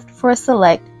reserved for a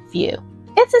select few.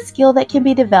 It's a skill that can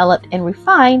be developed and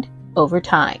refined over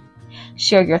time.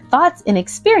 Share your thoughts and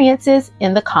experiences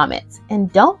in the comments,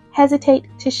 and don't hesitate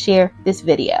to share this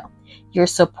video. Your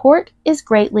support is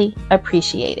greatly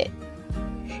appreciated.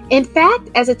 In fact,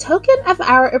 as a token of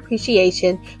our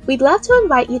appreciation, we'd love to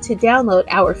invite you to download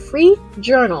our free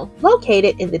journal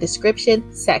located in the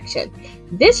description section.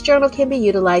 This journal can be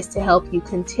utilized to help you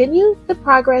continue the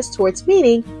progress towards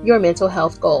meeting your mental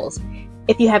health goals.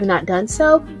 If you have not done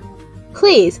so,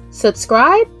 please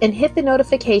subscribe and hit the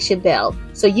notification bell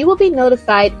so you will be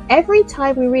notified every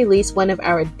time we release one of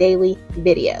our daily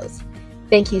videos.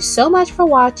 Thank you so much for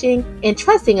watching and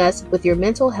trusting us with your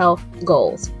mental health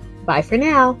goals. Bye for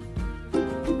now.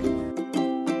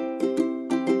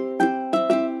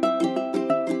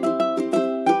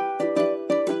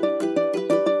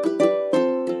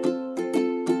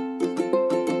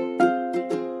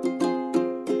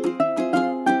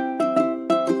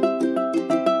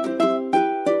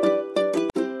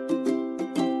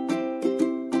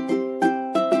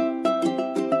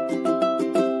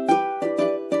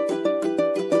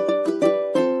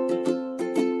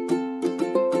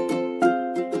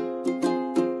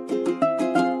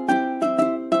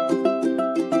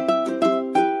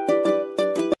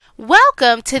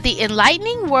 Welcome to the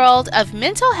enlightening world of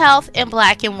mental health in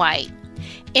black and white.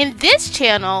 In this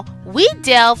channel, we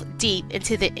delve deep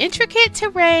into the intricate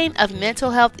terrain of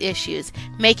mental health issues,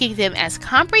 making them as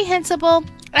comprehensible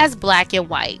as black and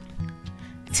white.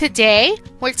 Today,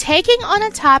 we're taking on a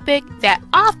topic that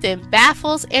often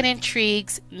baffles and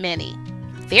intrigues many: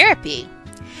 therapy.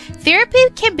 Therapy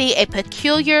can be a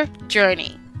peculiar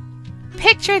journey.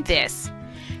 Picture this.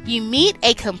 You meet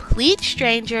a complete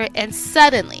stranger and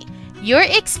suddenly you're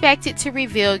expected to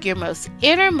reveal your most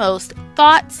innermost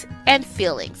thoughts and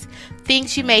feelings,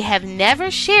 things you may have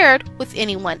never shared with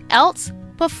anyone else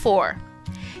before.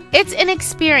 It's an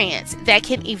experience that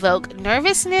can evoke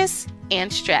nervousness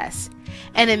and stress.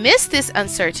 And amidst this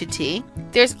uncertainty,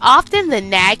 there's often the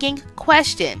nagging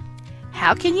question: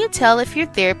 how can you tell if your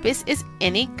therapist is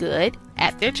any good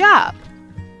at their job?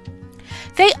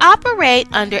 They operate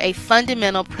under a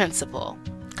fundamental principle: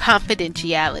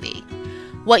 confidentiality.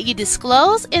 What you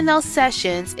disclose in those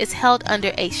sessions is held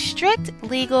under a strict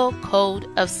legal code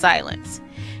of silence.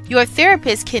 Your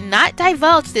therapist cannot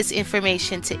divulge this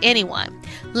information to anyone,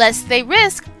 lest they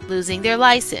risk losing their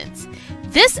license.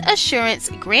 This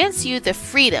assurance grants you the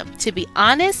freedom to be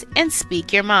honest and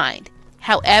speak your mind.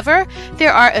 However,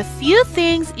 there are a few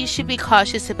things you should be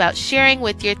cautious about sharing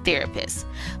with your therapist.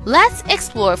 Let's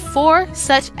explore 4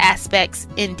 such aspects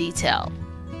in detail.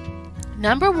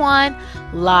 Number 1,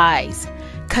 lies.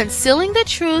 Concealing the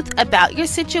truth about your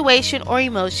situation or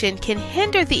emotion can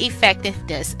hinder the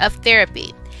effectiveness of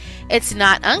therapy. It's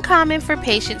not uncommon for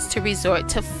patients to resort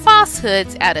to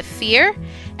falsehoods out of fear,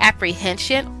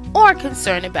 apprehension, or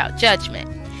concern about judgment.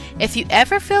 If you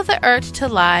ever feel the urge to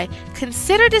lie,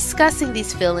 consider discussing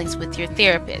these feelings with your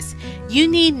therapist. You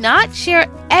need not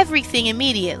share everything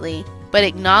immediately, but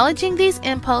acknowledging these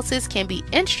impulses can be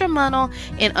instrumental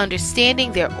in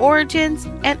understanding their origins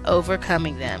and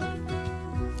overcoming them.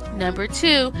 Number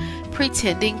 2,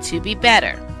 pretending to be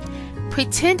better.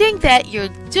 Pretending that you're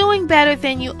doing better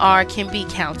than you are can be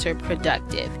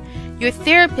counterproductive. Your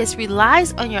therapist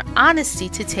relies on your honesty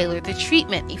to tailor the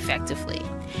treatment effectively.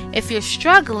 If you're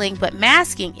struggling but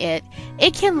masking it,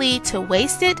 it can lead to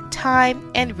wasted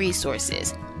time and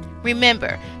resources.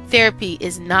 Remember, therapy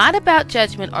is not about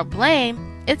judgment or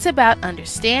blame, it's about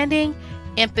understanding,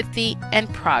 empathy,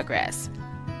 and progress.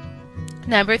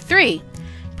 Number 3,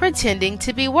 pretending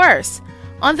to be worse.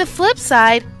 On the flip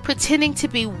side, pretending to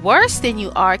be worse than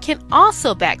you are can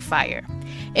also backfire.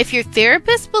 If your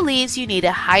therapist believes you need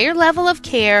a higher level of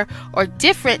care or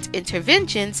different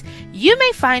interventions, you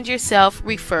may find yourself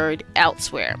referred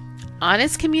elsewhere.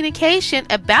 Honest communication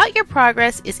about your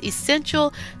progress is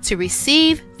essential to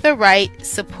receive the right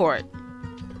support.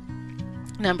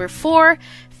 Number 4,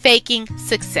 faking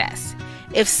success.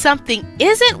 If something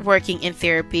isn't working in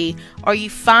therapy or you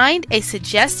find a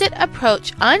suggested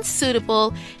approach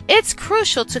unsuitable, it's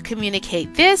crucial to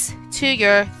communicate this to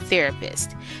your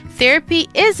therapist. Therapy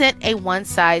isn't a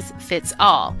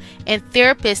one-size-fits-all, and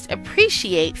therapists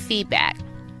appreciate feedback.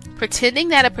 Pretending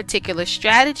that a particular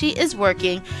strategy is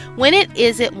working when it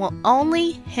isn't will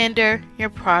only hinder your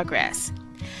progress.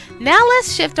 Now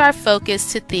let's shift our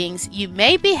focus to things you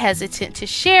may be hesitant to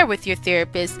share with your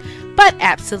therapist, but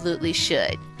absolutely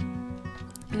should.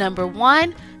 Number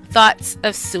 1, thoughts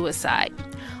of suicide.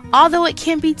 Although it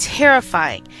can be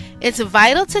terrifying, it's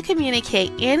vital to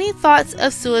communicate any thoughts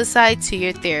of suicide to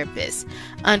your therapist.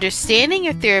 Understanding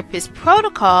your therapist's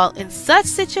protocol in such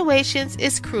situations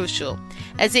is crucial,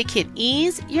 as it can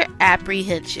ease your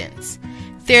apprehensions.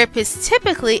 Therapists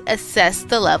typically assess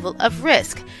the level of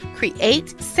risk,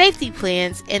 create safety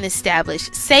plans, and establish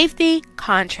safety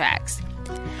contracts.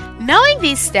 Knowing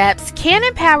these steps can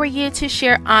empower you to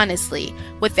share honestly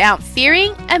without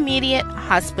fearing immediate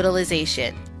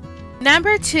hospitalization.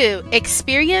 Number 2,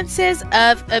 experiences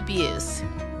of abuse.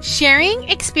 Sharing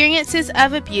experiences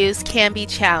of abuse can be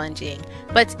challenging,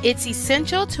 but it's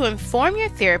essential to inform your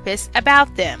therapist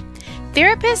about them.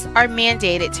 Therapists are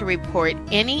mandated to report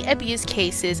any abuse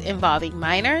cases involving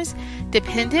minors,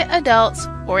 dependent adults,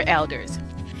 or elders.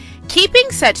 Keeping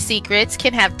such secrets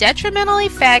can have detrimental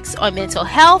effects on mental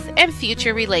health and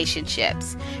future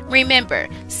relationships. Remember,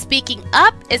 speaking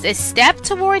up is a step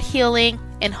toward healing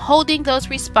and holding those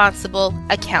responsible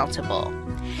accountable.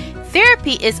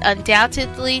 Therapy is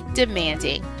undoubtedly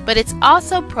demanding, but it's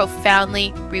also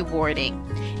profoundly rewarding.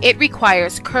 It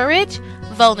requires courage,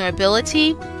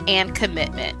 vulnerability, and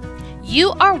commitment.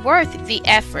 You are worth the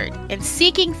effort, and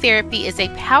seeking therapy is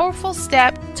a powerful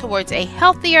step towards a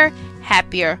healthier,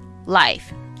 happier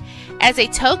life. As a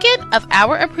token of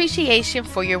our appreciation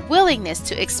for your willingness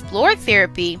to explore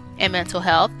therapy and mental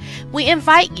health, we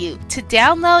invite you to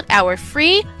download our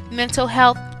free mental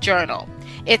health journal.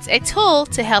 It's a tool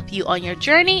to help you on your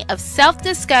journey of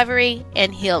self-discovery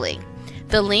and healing.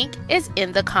 The link is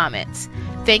in the comments.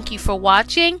 Thank you for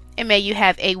watching, and may you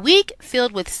have a week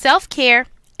filled with self-care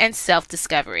and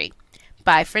self-discovery.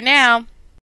 Bye for now.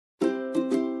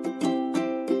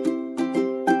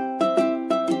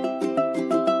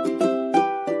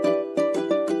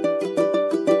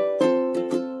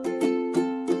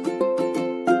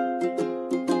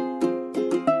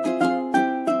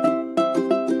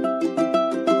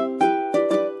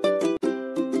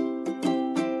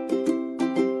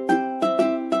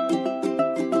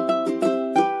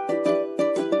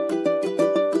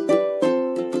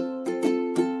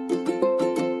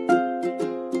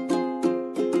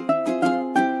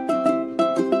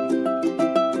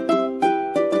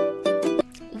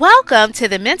 Welcome to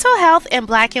the Mental Health in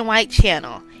Black and White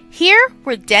channel. Here,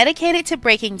 we're dedicated to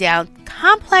breaking down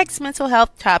complex mental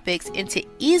health topics into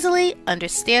easily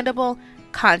understandable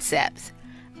concepts.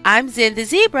 I'm Zen the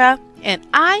Zebra, and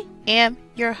I am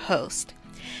your host.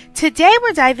 Today,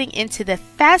 we're diving into the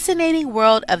fascinating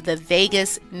world of the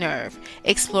vagus nerve,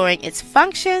 exploring its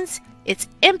functions, its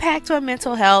impact on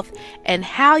mental health, and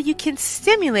how you can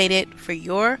stimulate it for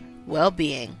your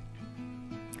well-being.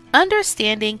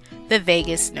 Understanding the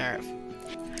vagus nerve.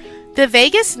 The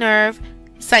vagus nerve,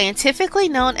 scientifically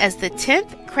known as the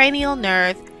 10th cranial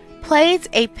nerve, plays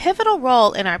a pivotal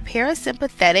role in our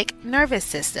parasympathetic nervous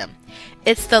system.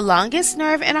 It's the longest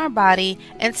nerve in our body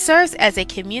and serves as a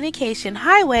communication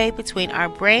highway between our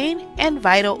brain and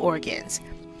vital organs.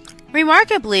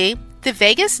 Remarkably, the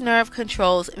vagus nerve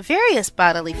controls various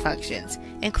bodily functions,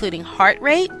 including heart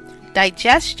rate,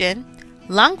 digestion,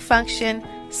 lung function,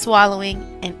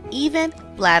 swallowing, and even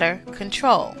bladder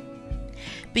control.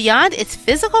 Beyond its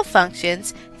physical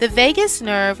functions, the vagus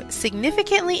nerve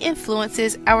significantly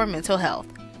influences our mental health.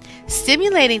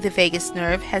 Stimulating the vagus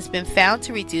nerve has been found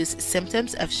to reduce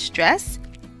symptoms of stress,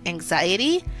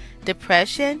 anxiety,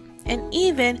 depression, and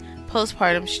even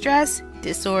postpartum stress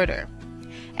disorder.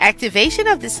 Activation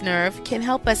of this nerve can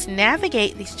help us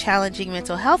navigate these challenging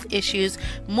mental health issues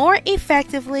more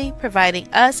effectively, providing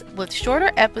us with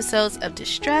shorter episodes of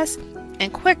distress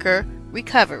and quicker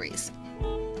recoveries.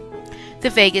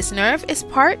 The vagus nerve is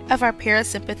part of our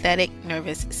parasympathetic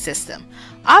nervous system,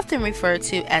 often referred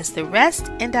to as the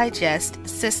rest and digest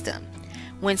system.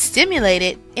 When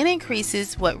stimulated, it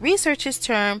increases what researchers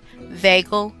term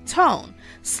vagal tone,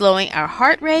 slowing our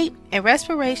heart rate and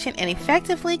respiration and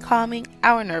effectively calming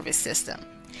our nervous system.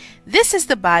 This is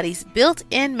the body's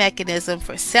built-in mechanism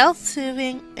for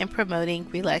self-soothing and promoting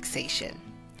relaxation.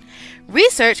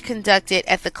 Research conducted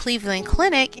at the Cleveland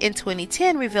Clinic in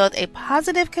 2010 revealed a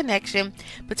positive connection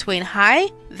between high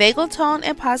vagal tone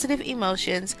and positive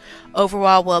emotions,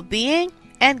 overall well-being,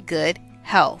 and good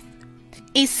health.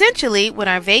 Essentially, when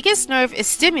our vagus nerve is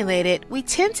stimulated, we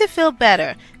tend to feel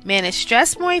better, manage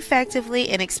stress more effectively,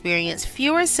 and experience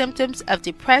fewer symptoms of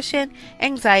depression,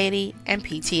 anxiety, and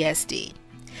PTSD.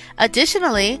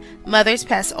 Additionally, mothers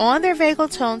pass on their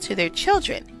vagal tone to their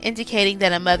children, indicating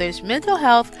that a mother's mental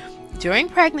health during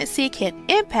pregnancy can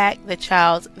impact the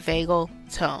child's vagal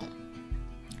tone.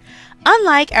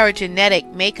 Unlike our genetic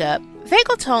makeup,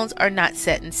 vagal tones are not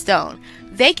set in stone.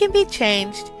 They can be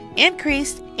changed,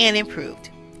 increased, and improved.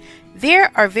 There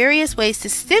are various ways to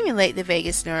stimulate the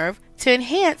vagus nerve to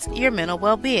enhance your mental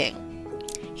well-being.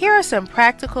 Here are some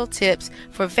practical tips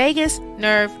for vagus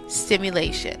nerve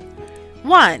stimulation.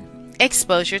 1.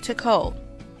 Exposure to cold.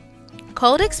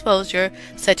 Cold exposure,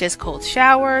 such as cold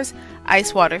showers,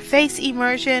 ice water face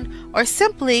immersion, or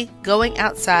simply going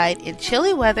outside in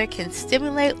chilly weather, can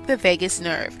stimulate the vagus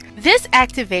nerve. This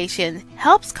activation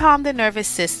helps calm the nervous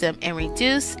system and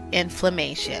reduce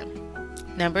inflammation.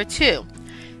 Number 2.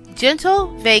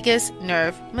 Gentle vagus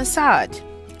nerve massage.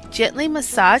 Gently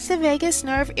massage the vagus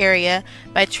nerve area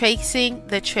by tracing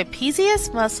the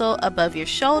trapezius muscle above your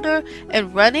shoulder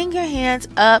and running your hands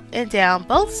up and down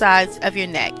both sides of your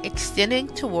neck, extending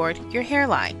toward your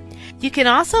hairline. You can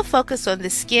also focus on the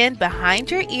skin behind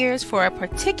your ears for a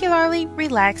particularly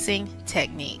relaxing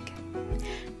technique.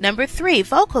 Number 3,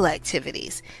 vocal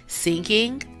activities.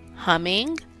 Singing,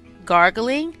 humming,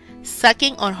 gargling,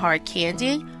 sucking on hard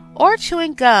candy, or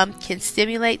chewing gum can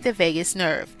stimulate the vagus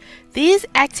nerve. These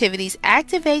activities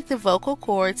activate the vocal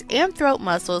cords and throat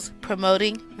muscles,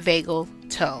 promoting vagal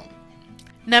tone.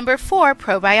 Number 4,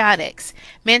 probiotics.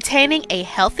 Maintaining a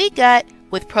healthy gut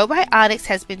with probiotics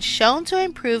has been shown to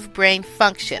improve brain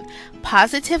function,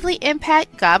 positively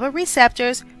impact GABA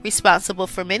receptors responsible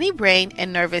for many brain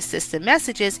and nervous system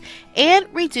messages, and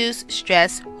reduce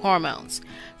stress hormones.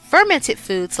 Fermented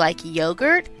foods like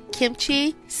yogurt,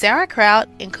 kimchi, sauerkraut,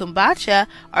 and kombucha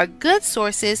are good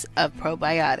sources of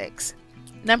probiotics.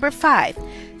 Number 5,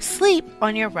 sleep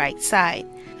on your right side.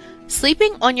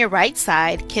 Sleeping on your right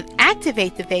side can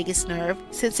activate the vagus nerve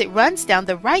since it runs down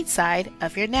the right side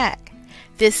of your neck.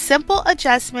 This simple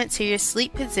adjustment to your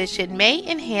sleep position may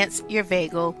enhance your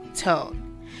vagal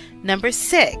tone. Number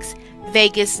 6,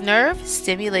 vagus nerve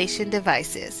stimulation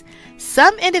devices.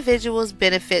 Some individuals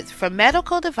benefit from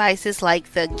medical devices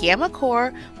like the gamma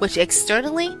core, which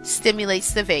externally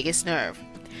stimulates the vagus nerve.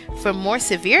 For more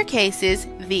severe cases,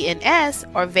 VNS,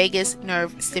 or vagus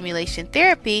nerve stimulation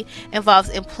therapy, involves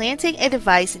implanting a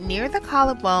device near the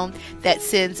collarbone that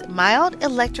sends mild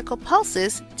electrical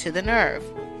pulses to the nerve.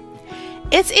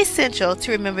 It's essential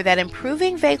to remember that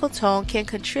improving vagal tone can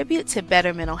contribute to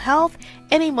better mental health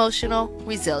and emotional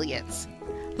resilience.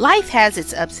 Life has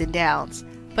its ups and downs,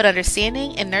 but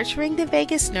understanding and nurturing the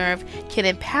vagus nerve can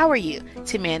empower you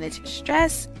to manage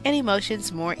stress and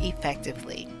emotions more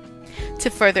effectively. To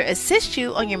further assist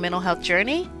you on your mental health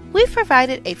journey, we've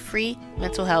provided a free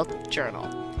mental health journal.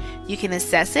 You can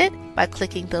access it by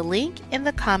clicking the link in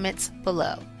the comments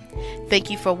below. Thank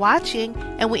you for watching,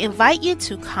 and we invite you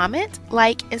to comment,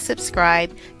 like, and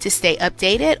subscribe to stay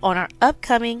updated on our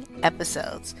upcoming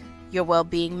episodes. Your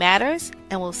well-being matters,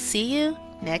 and we'll see you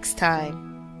next time.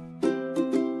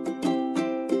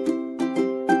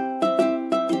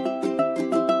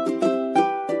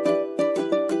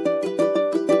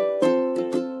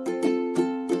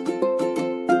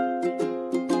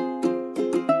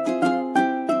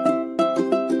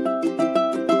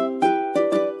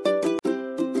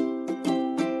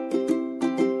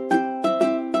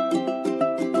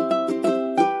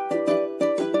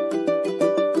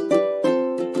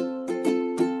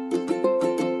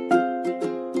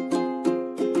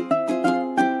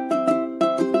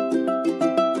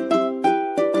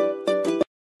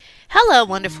 Hello,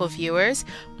 wonderful viewers.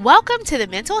 Welcome to the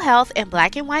Mental Health in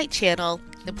Black and White channel,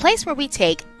 the place where we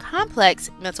take complex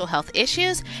mental health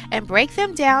issues and break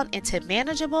them down into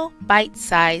manageable,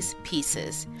 bite-sized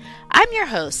pieces. I'm your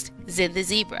host, Zen the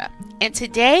Zebra, and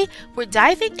today we're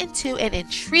diving into an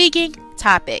intriguing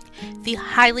topic, the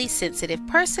highly sensitive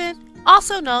person,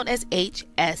 also known as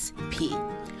HSP.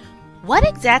 What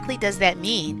exactly does that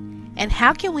mean, and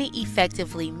how can we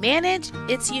effectively manage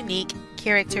its unique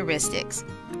characteristics?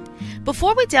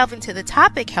 Before we delve into the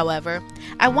topic, however,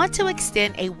 I want to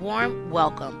extend a warm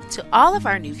welcome to all of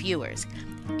our new viewers.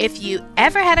 If you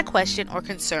ever had a question or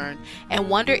concern and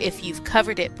wonder if you've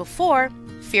covered it before,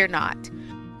 fear not.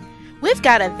 We've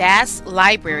got a vast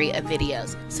library of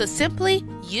videos, so simply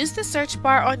use the search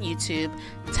bar on YouTube,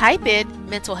 type in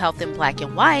Mental Health in Black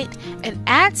and White, and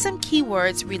add some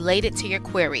keywords related to your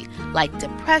query, like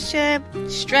depression,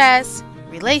 stress,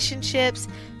 relationships.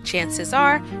 Chances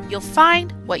are you'll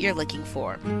find what you're looking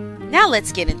for. Now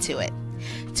let's get into it.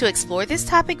 To explore this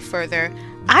topic further,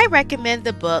 I recommend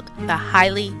the book The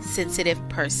Highly Sensitive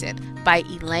Person by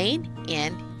Elaine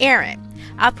N. Aaron.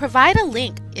 I'll provide a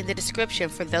link in the description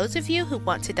for those of you who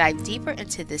want to dive deeper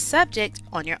into this subject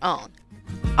on your own.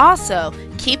 Also,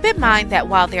 keep in mind that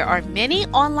while there are many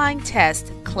online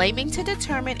tests claiming to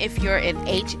determine if you're an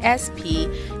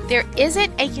HSP, there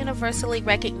isn't a universally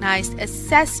recognized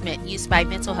assessment used by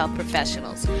mental health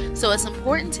professionals. So it's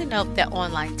important to note that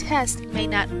online tests may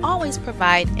not always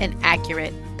provide an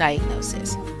accurate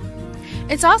diagnosis.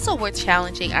 It's also worth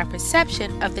challenging our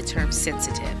perception of the term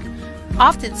sensitive.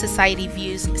 Often society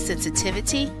views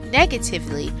sensitivity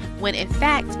negatively when in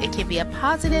fact it can be a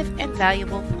positive and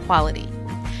valuable quality.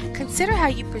 Consider how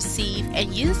you perceive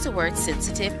and use the word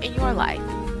sensitive in your life.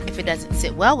 If it doesn't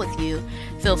sit well with you,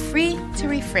 feel free to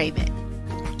reframe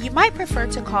it. You might prefer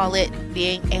to call it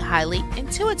being a highly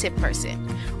intuitive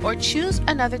person, or choose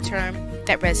another term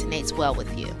that resonates well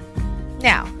with you.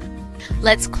 Now,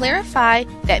 let's clarify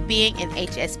that being an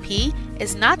HSP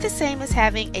is not the same as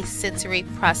having a sensory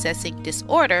processing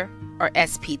disorder, or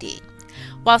SPD.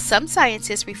 While some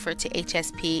scientists refer to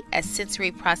HSP as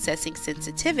sensory processing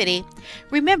sensitivity,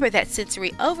 remember that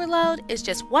sensory overload is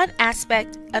just one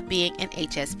aspect of being an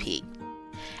HSP.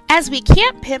 As we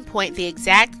can't pinpoint the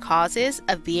exact causes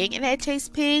of being an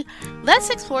HSP, let's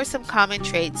explore some common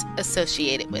traits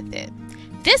associated with it.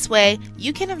 This way,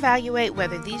 you can evaluate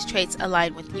whether these traits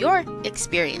align with your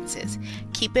experiences.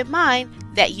 Keep in mind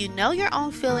that you know your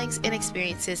own feelings and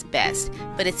experiences best,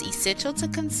 but it's essential to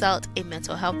consult a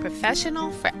mental health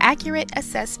professional for accurate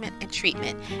assessment and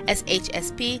treatment, as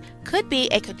HSP could be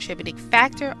a contributing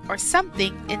factor or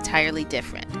something entirely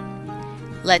different.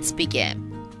 Let's begin.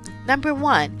 Number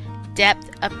 1, depth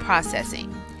of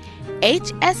processing.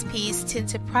 HSPs tend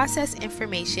to process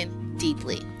information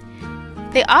deeply.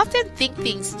 They often think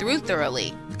things through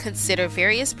thoroughly, consider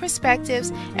various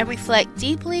perspectives, and reflect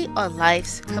deeply on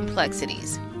life's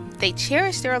complexities. They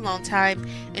cherish their alone time,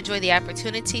 enjoy the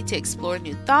opportunity to explore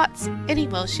new thoughts and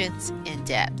emotions in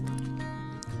depth.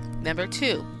 Number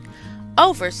 2,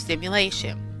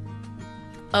 overstimulation.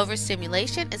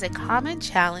 Overstimulation is a common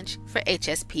challenge for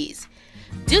HSPs.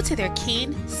 Due to their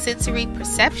keen sensory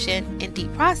perception and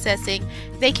deep processing,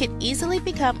 they can easily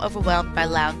become overwhelmed by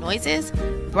loud noises,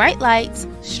 bright lights,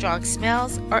 strong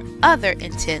smells, or other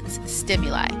intense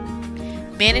stimuli.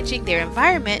 Managing their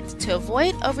environment to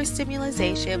avoid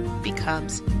overstimulation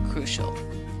becomes crucial.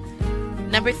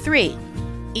 Number 3,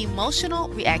 emotional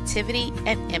reactivity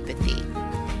and empathy.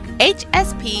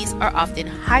 HSPs are often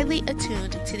highly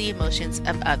attuned to the emotions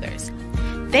of others.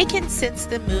 They can sense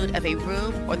the mood of a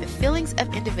room or the feelings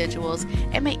of individuals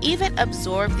and may even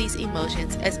absorb these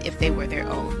emotions as if they were their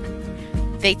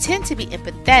own. They tend to be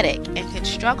empathetic and can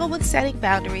struggle with setting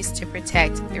boundaries to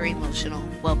protect their emotional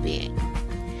well-being.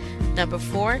 Number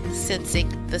 4,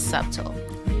 sensing the subtle.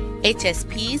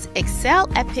 HSPs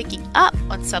excel at picking up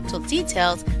on subtle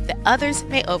details that others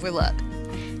may overlook.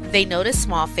 They notice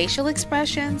small facial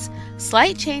expressions,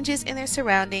 slight changes in their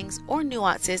surroundings, or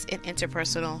nuances in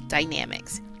interpersonal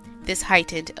dynamics. This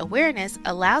heightened awareness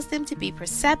allows them to be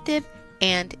perceptive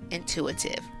and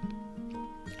intuitive.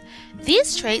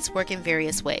 These traits work in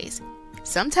various ways,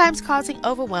 sometimes causing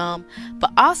overwhelm,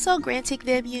 but also granting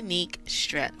them unique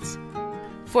strengths.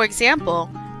 For example,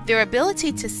 their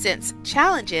ability to sense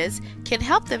challenges can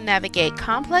help them navigate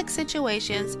complex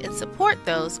situations and support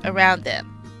those around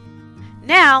them.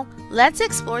 Now, let's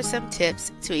explore some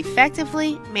tips to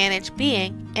effectively manage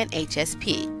being an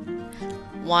HSP.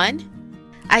 1.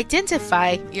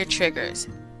 Identify your triggers.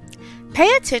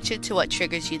 Pay attention to what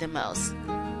triggers you the most.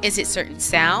 Is it certain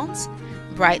sounds,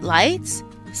 bright lights,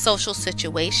 social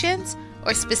situations,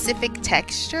 or specific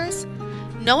textures?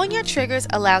 Knowing your triggers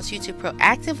allows you to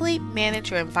proactively manage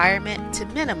your environment to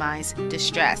minimize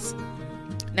distress.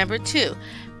 Number 2,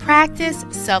 practice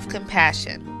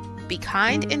self-compassion. Be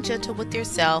kind and gentle with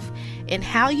yourself in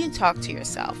how you talk to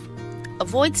yourself.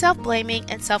 Avoid self-blaming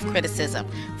and self-criticism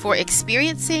for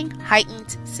experiencing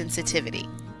heightened sensitivity.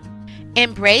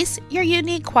 Embrace your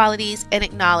unique qualities and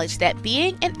acknowledge that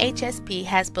being an HSP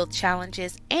has both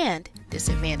challenges and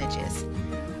disadvantages.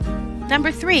 Number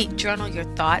 3, journal your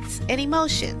thoughts and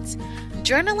emotions.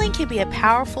 Journaling can be a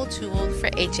powerful tool for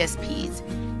HSPs.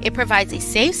 It provides a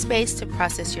safe space to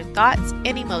process your thoughts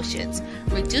and emotions,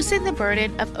 reducing the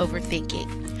burden of overthinking.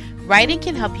 Writing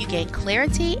can help you gain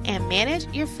clarity and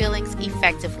manage your feelings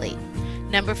effectively.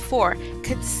 Number 4,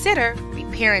 consider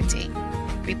reparenting.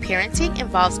 Reparenting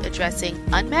involves addressing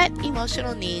unmet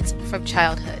emotional needs from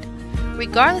childhood.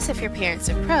 Regardless of your parents'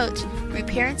 approach,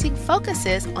 reparenting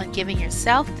focuses on giving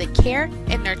yourself the care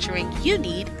and nurturing you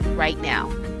need right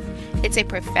now. It's a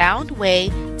profound way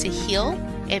to heal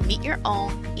and meet your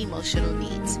own emotional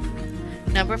needs.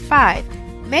 Number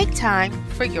 5, make time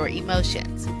for your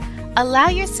emotions. Allow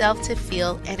yourself to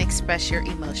feel and express your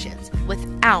emotions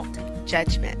without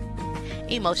judgment.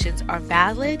 Emotions are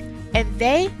valid and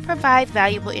they provide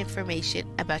valuable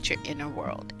information about your inner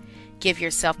world. Give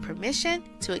yourself permission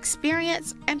to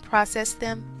experience and process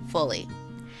them fully.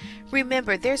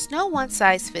 Remember, there's no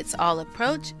one-size-fits-all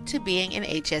approach to being an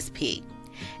HSP.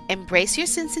 Embrace your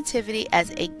sensitivity as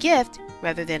a gift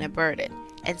rather than a burden,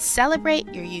 and celebrate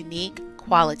your unique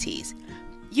qualities.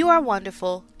 You are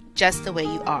wonderful just the way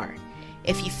you are.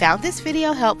 If you found this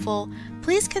video helpful,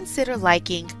 please consider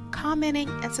liking, commenting,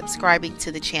 and subscribing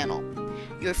to the channel.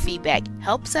 Your feedback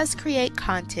helps us create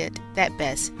content that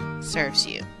best serves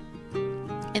you.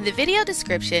 In the video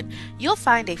description, you'll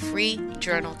find a free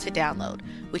journal to download,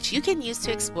 which you can use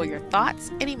to explore your thoughts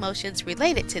and emotions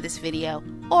related to this video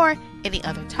or any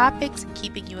other topics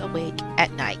keeping you awake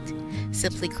at night.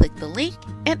 Simply click the link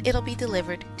and it'll be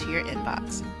delivered to your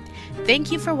inbox.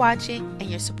 Thank you for watching, and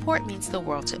your support means the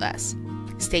world to us.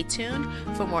 Stay tuned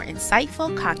for more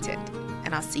insightful content,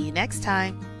 and I'll see you next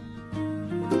time.